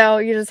 Yeah. So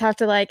you just have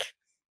to like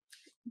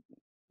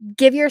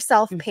give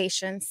yourself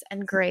patience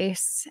and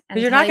grace.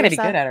 And you're not going to be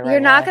good at it right You're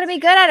not away. going to be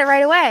good at it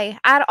right away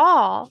at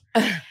all.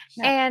 No.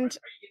 And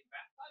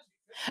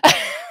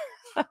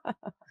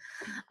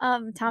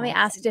Tommy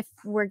asked if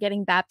we're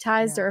getting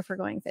baptized or if we're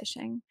going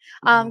fishing.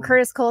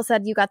 Curtis Cole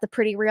said you got the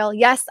pretty reel.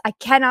 Yes, I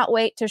cannot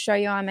wait to show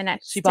you on my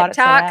next She bought it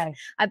TikTok. today.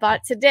 I bought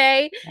it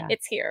today. Yeah.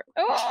 It's here.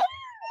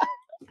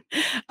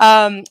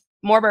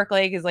 More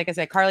Berkeley, because like I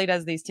said, Carly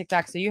does these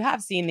TikToks, so you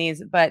have seen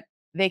these, but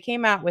they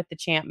came out with the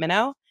Champ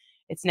Minnow.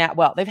 It's now,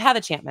 well, they've had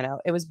the Champ Minnow.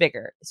 It was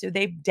bigger, so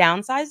they've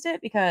downsized it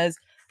because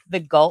the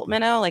Gulp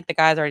Minnow, like the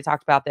guys already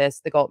talked about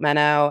this, the Gulp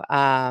Minnow.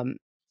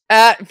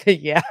 Yeah,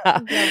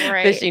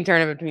 right. Fishing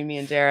tournament between me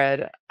and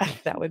Jared.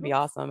 That would be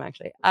awesome,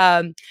 actually.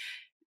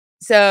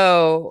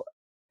 So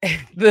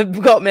the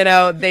Gulp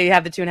Minnow, they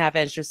have the 2.5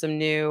 inch. There's some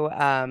new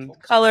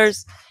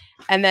colors.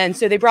 And then,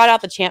 so they brought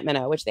out the Champ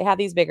Minnow, which they had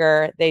these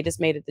bigger. They just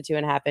made it the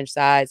 2.5 inch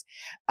size.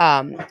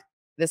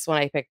 This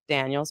one I picked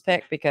Daniel's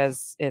pick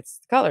because the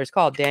color is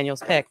called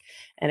Daniel's pick.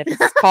 And if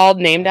it's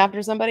named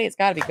after somebody, it's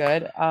got to be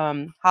good.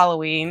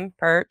 Halloween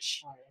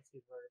perch.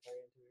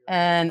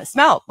 And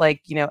smelt,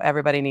 like, you know,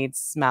 everybody needs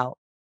smelt,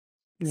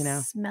 you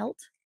know. Smelt?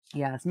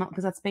 Yeah, smelt,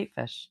 because that's bait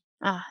fish.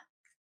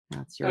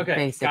 That's your Okay,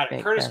 basic got it.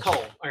 bait Curtis fish.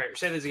 Cole. Okay,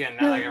 say this again.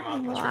 Now that I got my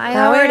Well, mouth. I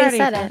No, we already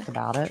said talked it.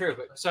 about it. True,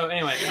 but so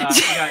anyway,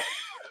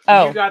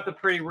 you got the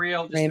pretty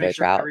reel. Just Rainbow make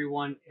sure trout.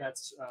 Everyone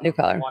that's New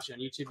color. watching on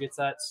YouTube gets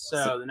that.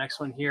 So the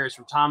next one here is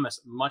from Thomas.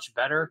 Much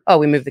better. Oh,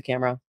 we moved the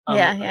camera.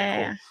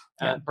 Yeah.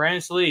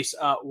 Brandon Solis,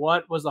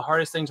 what was the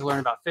hardest thing to learn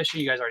about fishing?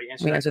 You guys already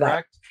answered We that, answered that.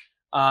 correct?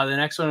 The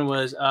next one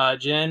was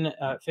Jen,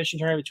 fishing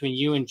tournament between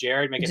you and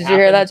Jared. Did you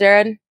hear that,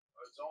 Jared?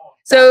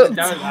 So So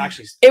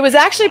it was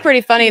actually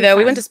pretty funny though.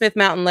 We went to Smith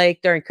Mountain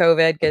Lake during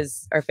COVID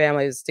because our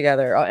family was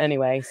together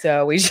anyway.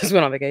 So we just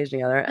went on vacation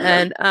together.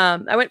 And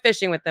I went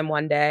fishing with them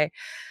one day.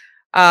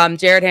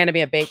 Jared handed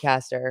me a bait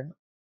caster.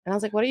 And I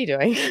was like, what are you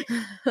doing?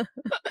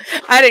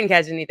 I didn't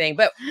catch anything,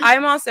 but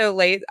I'm also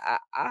late.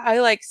 I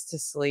likes to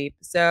sleep.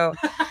 So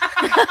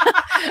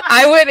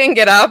I wouldn't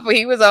get up.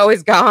 He was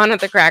always gone at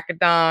the crack of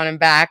dawn and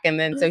back. And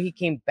then so he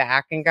came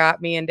back and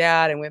got me and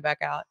Dad and went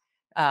back out.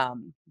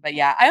 But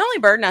yeah, I only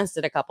bird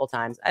nested a couple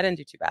times. I didn't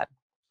do too bad.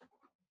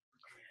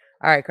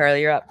 All right,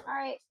 Carly, you're up. All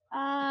right.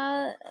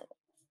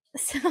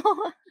 So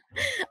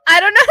I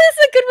don't know if this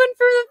is a good one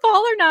for the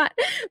fall or not,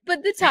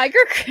 but the Tiger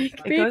Creek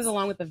It goes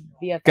along with the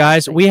VFX.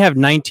 Guys, thing. we have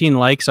 19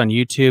 likes on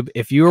YouTube.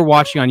 If you are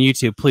watching on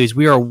YouTube, please,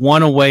 we are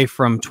 1 away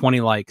from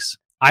 20 likes.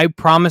 I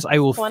promise I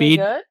will 20 feed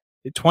good?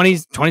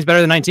 20's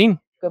better than 19.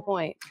 Good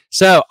point.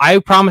 So I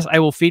promise I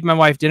will feed my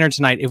wife dinner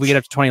tonight if we get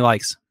up to 20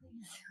 likes.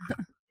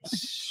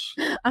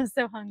 I'm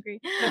so hungry.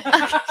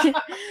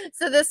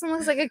 So this one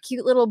looks like a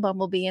cute little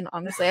bumblebee, and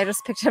honestly, I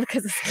just picked it up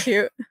because it's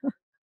cute.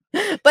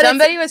 But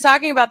somebody was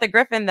talking about the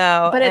griffin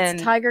though, but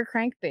it's tiger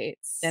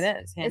crankbaits. It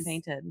is hand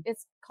painted.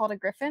 It's called a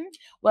griffin.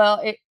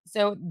 Well,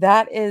 so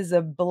that is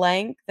a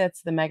blank.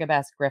 That's the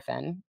Megabass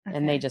griffin,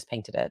 and they just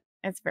painted it.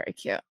 It's very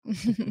cute.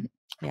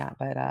 Yeah,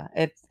 but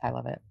I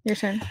love it. Your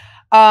turn.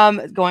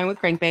 Going with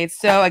crankbaits.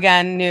 So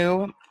again,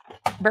 new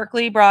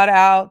Berkeley brought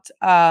out.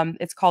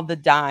 It's called the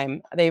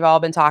Dime. They've all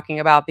been talking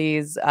about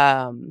these.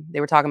 They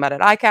were talking about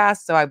it at ICAST,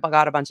 so I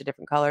got a bunch of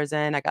different colors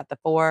in. I got the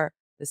 4,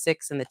 the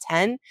 6, and the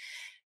 10.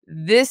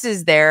 This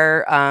is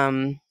their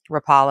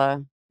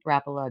Rapala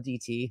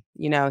DT.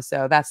 You know,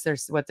 so that's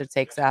what their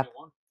takes up.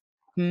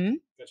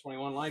 Got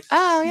 21 likes.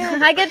 Oh yeah,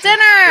 I get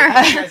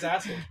dinner. You guys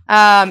asking?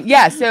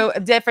 Yeah, so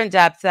different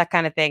depths, that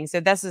kind of thing. So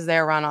this is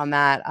their run on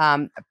that.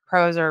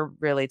 Pros are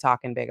really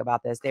talking big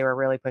about this. They were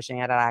really pushing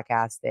it at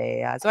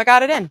ICAST. So I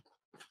got it in.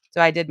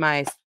 So I did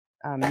my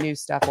new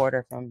stuff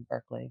order from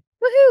Berkeley.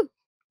 Woohoo!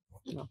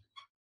 No.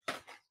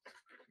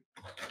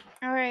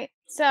 All right,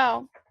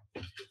 so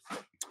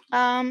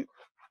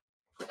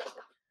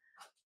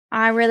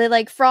I really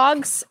like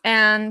frogs,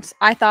 and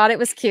I thought it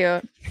was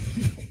cute.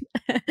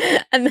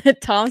 And then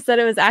Tom said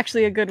it was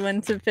actually a good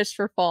one to fish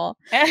for fall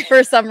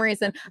for some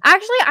reason.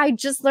 Actually, I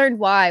just learned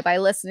why by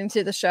listening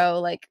to the show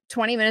like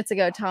 20 minutes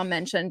ago. Tom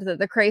mentioned that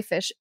the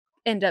crayfish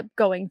end up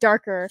going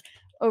darker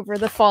over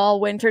the fall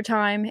winter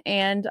time,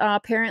 and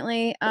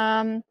apparently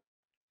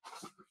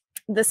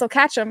this will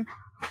catch them.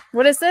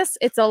 What is this?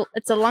 It's a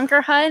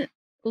lunker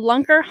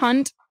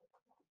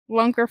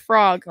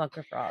frog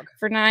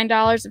for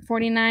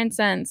 $9.49.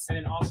 And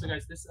then also,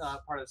 guys, this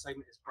part of the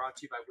segment is brought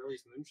to you by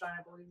Willie's Moonshine,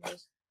 I believe it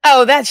is.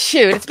 Oh, that's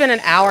shoot. It's been an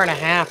hour and a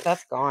half.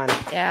 That's gone.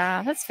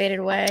 Yeah, that's faded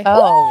away.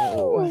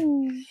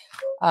 Oh.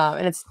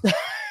 And it's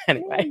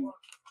anyway.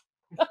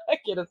 All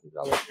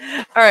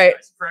right.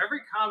 For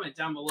every comment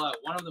down below,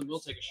 one of them will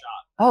take a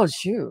shot. Oh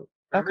shoot.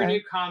 For every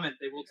new comment,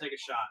 they will take a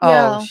shot.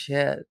 Oh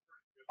shit.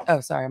 Oh,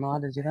 sorry. I'm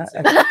allowed to do that.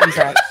 Okay, I'm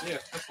sorry. Yeah,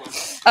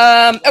 that's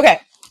fine.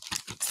 Okay.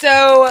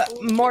 So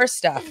more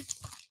stuff.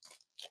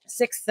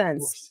 6th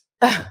Sense.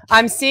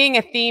 I'm seeing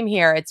a theme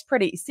here. It's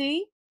pretty.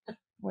 See?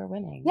 We're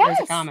winning. Yes.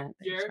 There's a comment.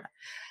 Jared?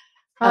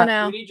 Oh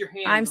no. We need your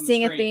hands I'm on the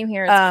seeing a screen. theme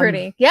here. It's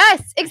pretty.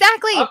 Yes,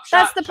 exactly.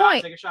 That's the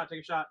point. Take a shot,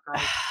 Carl.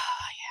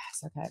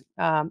 Yes. Okay.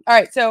 All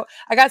right. So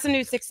I got some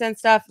new 6th Sense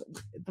stuff.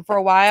 For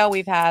a while,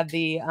 we've had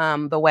the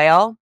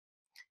whale.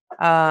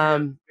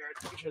 Jared,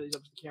 show these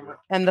up to the camera.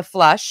 And the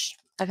flush.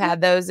 I've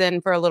had those in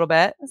for a little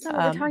bit. That's not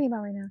what we're talking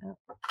about right now.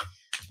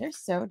 They're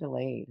so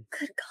delayed.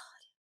 Good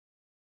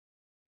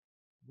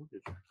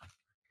God.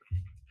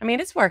 I mean,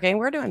 it's working.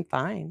 We're doing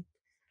fine.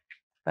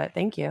 But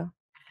thank you.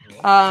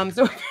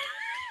 So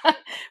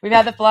we've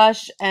had the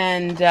flush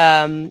and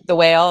the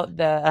whale.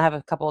 I have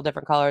a couple of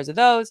different colors of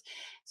those.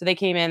 So they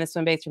came in, the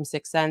swim baits from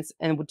 6th Sense.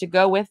 And to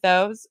go with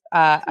those,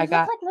 I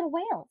got like little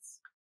whales.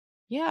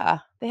 Yeah,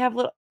 they have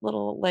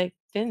little like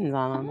fins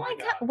on them. Oh my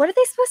God. What are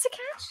they supposed to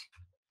catch?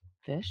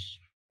 Fish.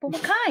 But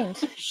what kind?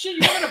 Shit,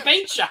 you're in a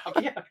bait shop.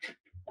 Yeah.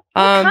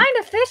 What kind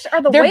of fish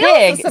are the they're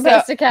whales big.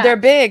 supposed to catch? They're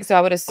big, so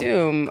I would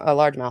assume a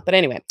largemouth. But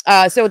anyway,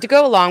 so to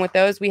go along with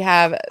those, we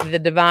have the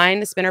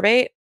Divine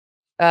spinnerbait,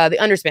 the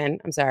underspin.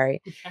 I'm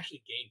sorry. We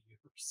actually gained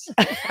viewers.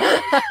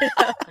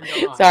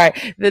 Sorry,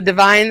 the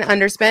Divine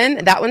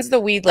underspin. That one's the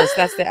weedless.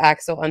 That's the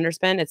axle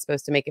underspin. It's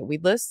supposed to make it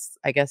weedless.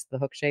 I guess the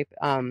hook shape.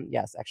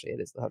 Yes, actually, it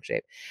is the hook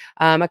shape.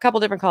 A couple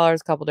different colors,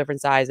 a couple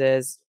different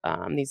sizes.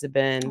 These have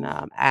been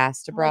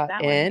asked to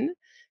brought in. One.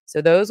 So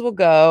those will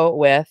go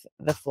with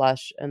the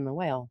flush and the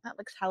whale. That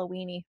looks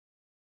Halloween-y.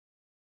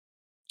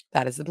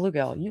 That is the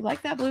bluegill. You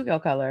like that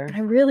bluegill color? I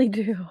really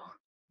do.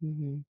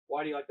 Mm-hmm.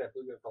 Why do you like that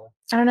bluegill color?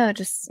 I don't know.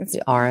 It's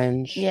the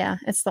orange. Yeah,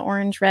 it's the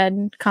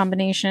orange-red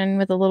combination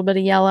with a little bit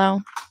of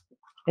yellow.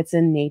 It's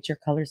a nature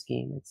color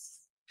scheme. It's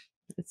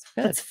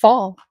good. It's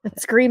fall. It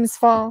screams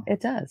fall.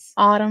 It does.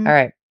 Autumn. All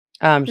right.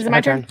 Is it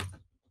my turn?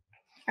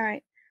 All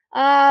right.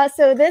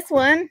 So this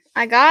one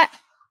I got.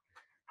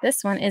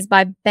 This one is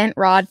by Bent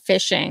Rod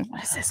Fishing.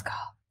 What is this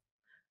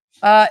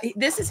called?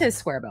 This is his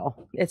square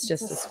bill. It's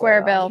just a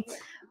square bill.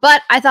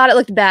 But I thought it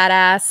looked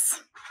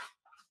badass.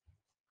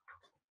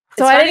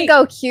 So I didn't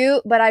go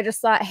cute, but I just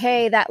thought,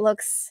 hey, that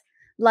looks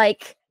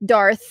like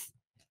Darth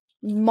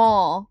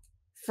Maul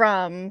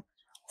from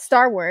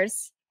Star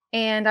Wars.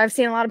 And I've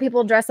seen a lot of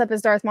people dress up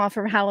as Darth Maul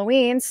from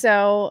Halloween,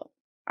 so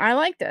I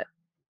liked it.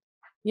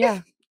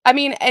 Yeah. I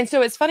mean, and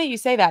so it's funny you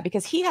say that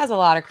because he has a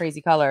lot of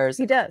crazy colors.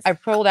 He does. I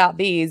pulled out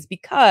these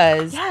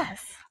because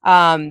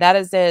that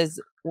is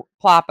his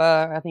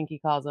ploppa, I think he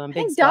calls them. I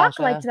think Doc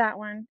liked that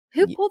one.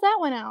 Who pulled that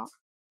one out?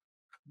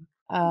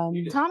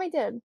 Tommy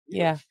did.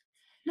 Yeah.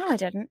 No, I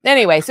didn't.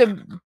 Anyway, so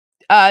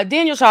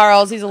Daniel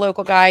Charles, he's a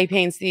local guy. He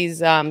paints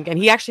these, and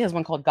he actually has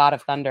one called God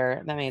of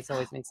Thunder. That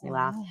always makes me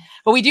laugh.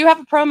 But we do have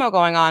a promo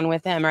going on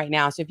with him right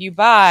now. So if you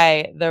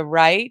buy the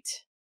right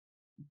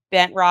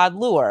bent rod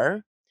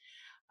lure,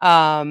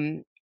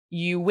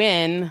 you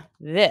win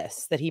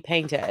this that he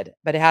painted,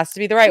 but it has to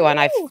be the right one.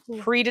 I've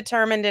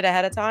predetermined it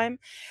ahead of time.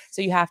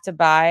 So you have to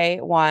buy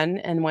one.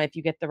 And if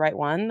you get the right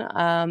one,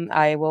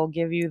 I will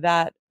give you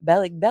that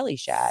belly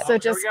shad. So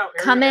just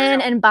come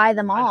in and buy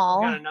them all.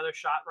 We got another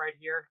shot right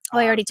here. Oh,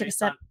 I already took a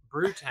sip.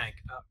 Brew Tank.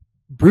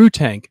 Brew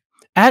Tank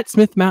at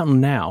Smith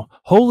Mountain now.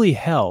 Holy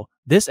hell.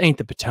 This ain't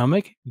the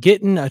Potomac.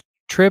 Getting a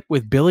trip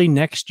with Billy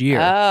next year.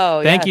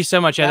 Oh, thank you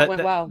so much. Yeah, that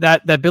went well.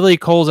 That Billy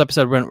Cole's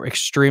episode went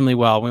extremely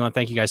well. We want to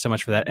thank you guys so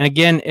much for that. And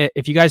again,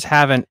 if you guys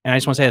haven't, and I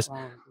just want to say this,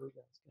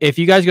 if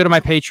you guys go to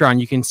my Patreon,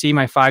 you can see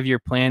my 5-year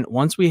plan.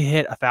 Once we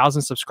hit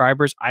 1,000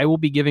 subscribers, I will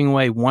be giving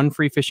away 1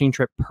 free fishing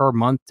trip per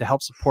month to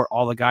help support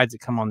all the guides that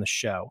come on the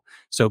show.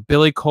 So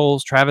Billy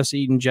Coles, Travis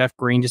Eaton, Jeff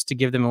Green, just to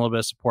give them a little bit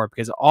of support,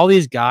 because all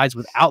these guides,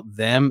 without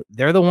them,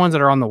 they're the ones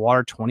that are on the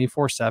water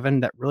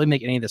 24/7 that really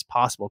make any of this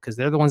possible, because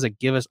they're the ones that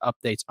give us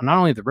updates on not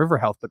only the river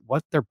health, but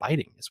what they're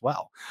biting as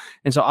well.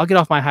 And so I'll get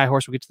off my high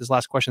horse. We'll get to this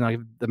last question. I'll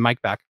give the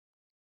mic back.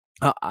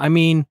 I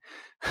mean,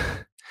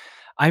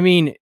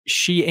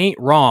 she ain't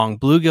wrong.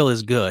 Bluegill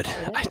is good.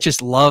 I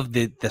just love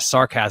the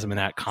sarcasm in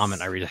that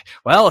comment. I read it.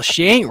 Well,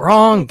 she ain't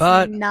wrong,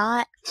 but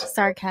not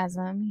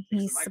sarcasm.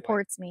 He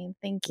supports me.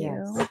 Thank you.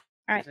 Yes.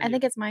 All right, I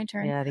think it's my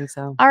turn. Yeah, I think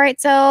so. All right,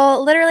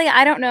 so literally,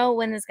 I don't know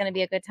when is going to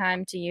be a good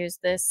time to use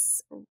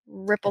this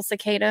ripple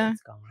cicada,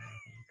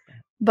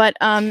 but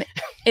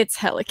it's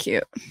hella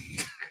cute.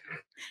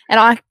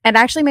 And it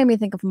actually made me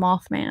think of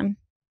Mothman.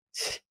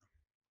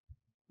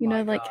 You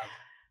know, like.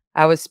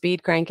 I was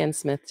speed cranking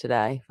Smith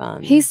today.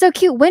 Fun. He's so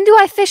cute. When do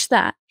I fish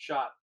that?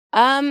 Shot.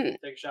 Take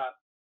a shot.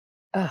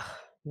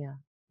 Yeah.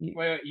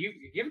 Wait, you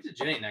give it to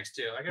Jenny next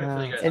too. I gotta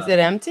fill you guys is up. it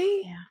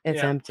empty? Yeah.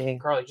 It's empty.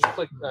 Carly, just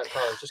click. That.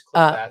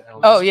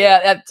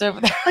 That's over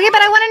there. Okay,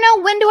 but I want to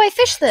know, when do I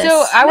fish this?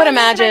 So I would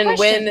imagine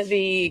when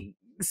the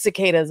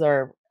cicadas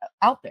are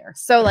out there.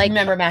 So like,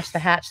 remember match the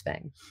hatch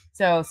thing.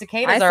 So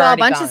cicadas. I saw a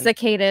bunch of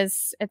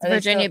cicadas at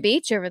Virginia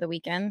Beach over the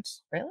weekend.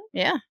 Really?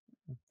 Yeah.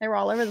 They were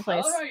all over the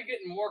place. I love how you're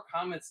getting more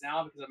comments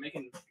now because I'm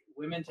making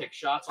women take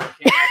shots on camera.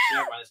 Actually,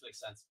 never mind. This makes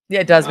sense.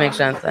 Yeah, it does make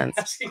sense.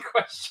 Asking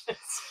questions.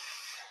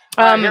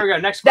 Right, here we go.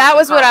 Next question. That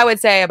was what I would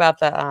say about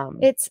the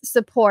It's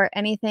support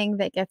anything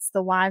that gets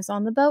the wives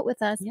on the boat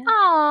with us. Yeah.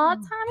 Aw,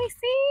 Tommy,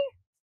 see?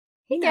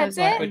 He gets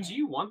it. But do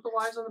you want the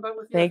wives on the boat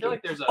with you? Thank I feel you.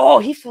 like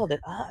there's he filled it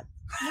up.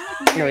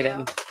 No, he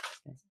didn't.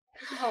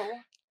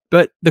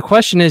 But the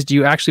question is, do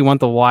you actually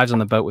want the wives on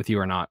the boat with you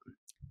or not?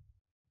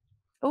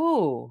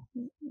 Ooh.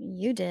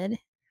 You did.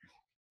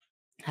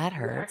 That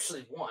hurts.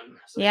 Actually won.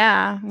 So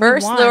yeah.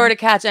 First lure to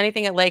catch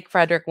anything at Lake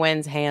Frederick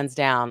wins hands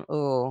down.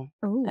 Ooh.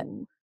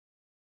 Ooh.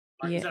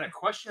 Right, is that a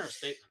question or a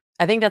statement?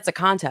 I think that's a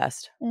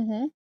contest.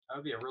 Mm-hmm. That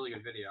would be a really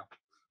good video.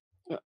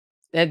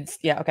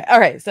 Okay. All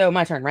right. So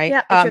my turn, right?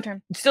 Yeah, it's your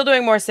turn. Still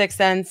doing more Sixth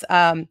Sense.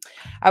 I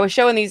was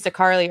showing these to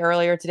Carly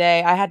earlier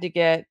today. I had to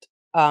get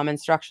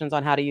instructions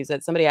on how to use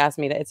it. Somebody asked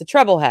me it's a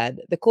treble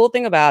head. The cool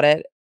thing about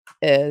it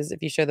is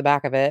if you show the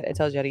back of it, it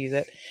tells you how to use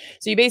it.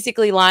 So you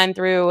basically line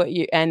through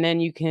and then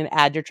you can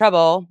add your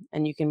treble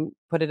and you can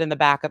put it in the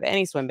back of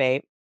any swim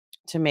bait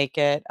to make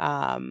it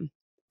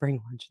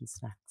bring lunch and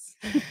snacks.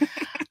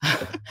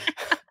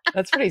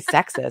 That's pretty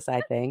sexist,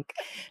 I think.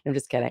 I'm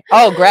just kidding.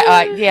 Oh,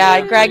 Greg,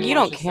 you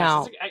don't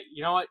count.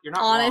 You know what? You're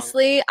not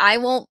honestly wrong. I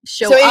won't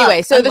show so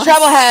anyway, so the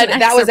treble head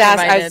that was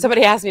asked.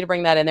 Somebody asked me to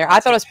bring that in there. I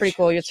thought it was pretty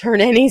cool. You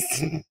turn any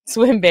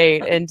swim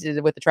bait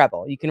with the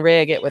treble. You can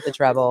rig it with the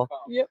treble.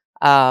 Yep.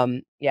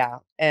 Yeah.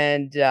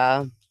 And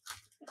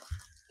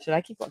should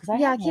I keep going? Because I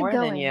have keep more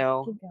going. than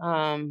you.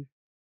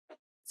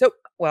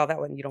 That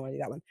one you don't want to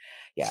do that one.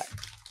 Yeah.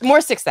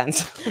 More Sixth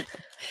Sense.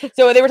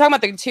 So they were talking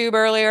about the tube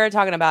earlier,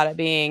 talking about it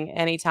being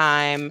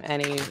anytime,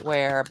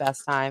 anywhere,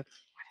 best time.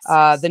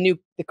 The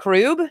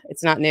Krube,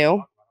 it's not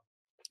new.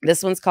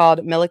 This one's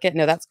called Milliken.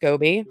 No, that's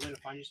Goby.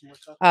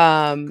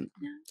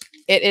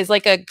 It is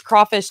like a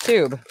crawfish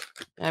tube.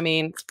 I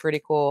mean, it's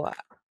pretty cool.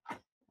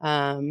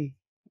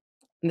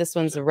 This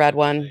one's a red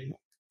one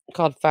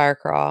called Fire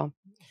Craw.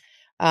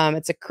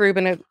 It's a Krube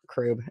and a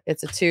Krube.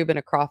 It's a tube and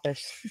a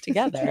crawfish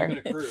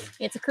together.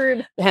 It's a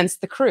Krube. Hence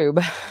the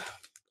Krube.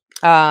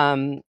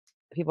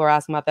 People are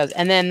asking about those.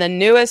 And then the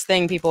newest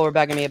thing people were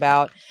bugging me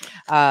about.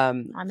 I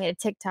made a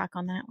TikTok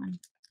on that one.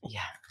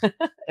 Yeah,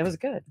 it was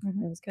good.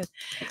 Mm-hmm. It was good.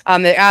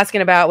 They're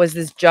asking about was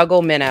this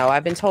juggle minnow.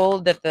 I've been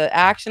told that the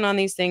action on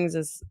these things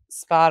is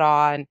spot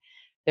on.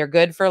 They're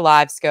good for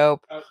live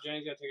scope. Oh,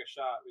 Jenny's got to take a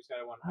shot. We just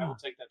got one. I will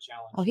take that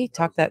challenge. Oh, he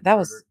talked that. That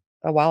was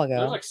a while ago.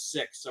 There's like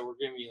 6, so we're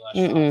giving you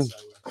less shots.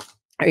 So.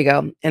 There you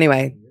go.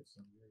 Anyway,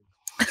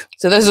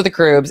 so those are the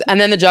Krubes,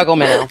 and then the juggle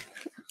minnow.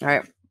 All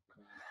right.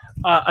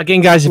 Again,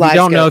 guys, if you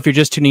don't know, if you're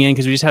just tuning in,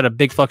 because we just had a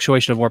big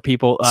fluctuation of more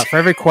people, for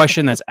every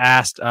question that's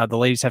asked, the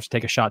ladies have to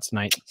take a shot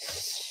tonight.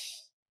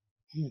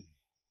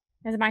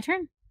 Is it my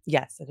turn?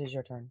 Yes, it is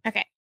your turn.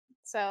 Okay.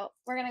 So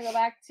we're going to go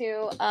back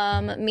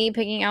to me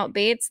picking out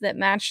baits that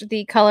match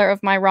the color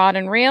of my rod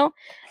and reel.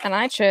 And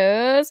I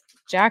chose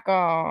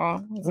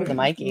Jackal. Ooh, the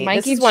Mikey.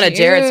 This is one of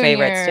Jared's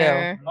favorites,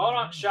 too. Hold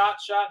on. Shot.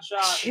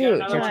 Shoot,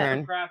 your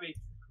turn. Crappy.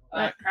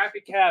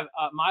 Crappy Cav.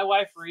 My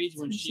wife reads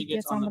when she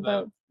gets on the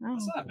boat. Oh.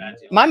 That's not bad.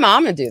 My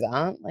mom would do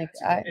that. Like,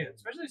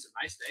 especially it's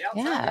a nice day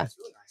outside. Yeah. It's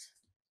really nice.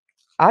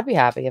 I'd be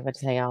happy if I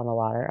just hang out on the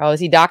water. Oh,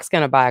 see, Doc's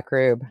gonna buy a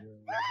crib.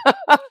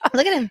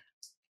 Look at him.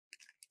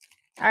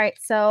 All right,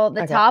 so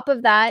the top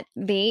of that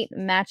bait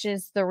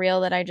matches the reel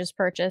that I just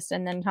purchased,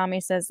 and then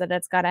Tommy says that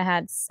it's got to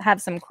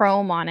have some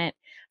chrome on it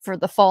for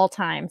the fall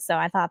time. So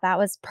I thought that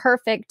was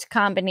perfect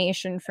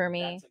combination for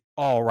me.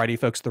 Alrighty,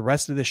 folks, the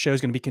rest of this show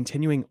is going to be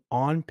continuing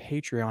on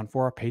Patreon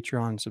for our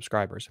Patreon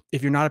subscribers.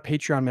 If you're not a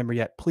Patreon member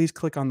yet, please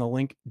click on the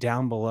link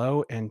down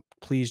below and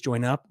please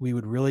join up. We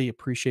would really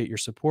appreciate your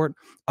support.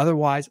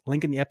 Otherwise,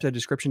 link in the episode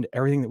description to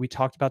everything that we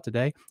talked about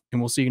today, and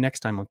we'll see you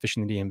next time on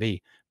Fishing the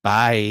DMV.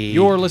 Bye.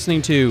 You're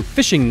listening to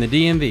Fishing the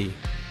DMV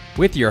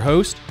with your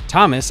host,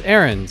 Thomas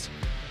Ahrens.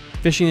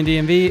 Fishing the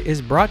DMV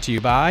is brought to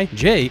you by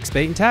Jake's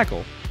Bait and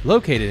Tackle,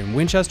 located in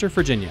Winchester,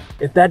 Virginia.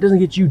 If that doesn't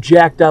get you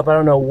jacked up, I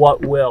don't know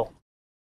what will.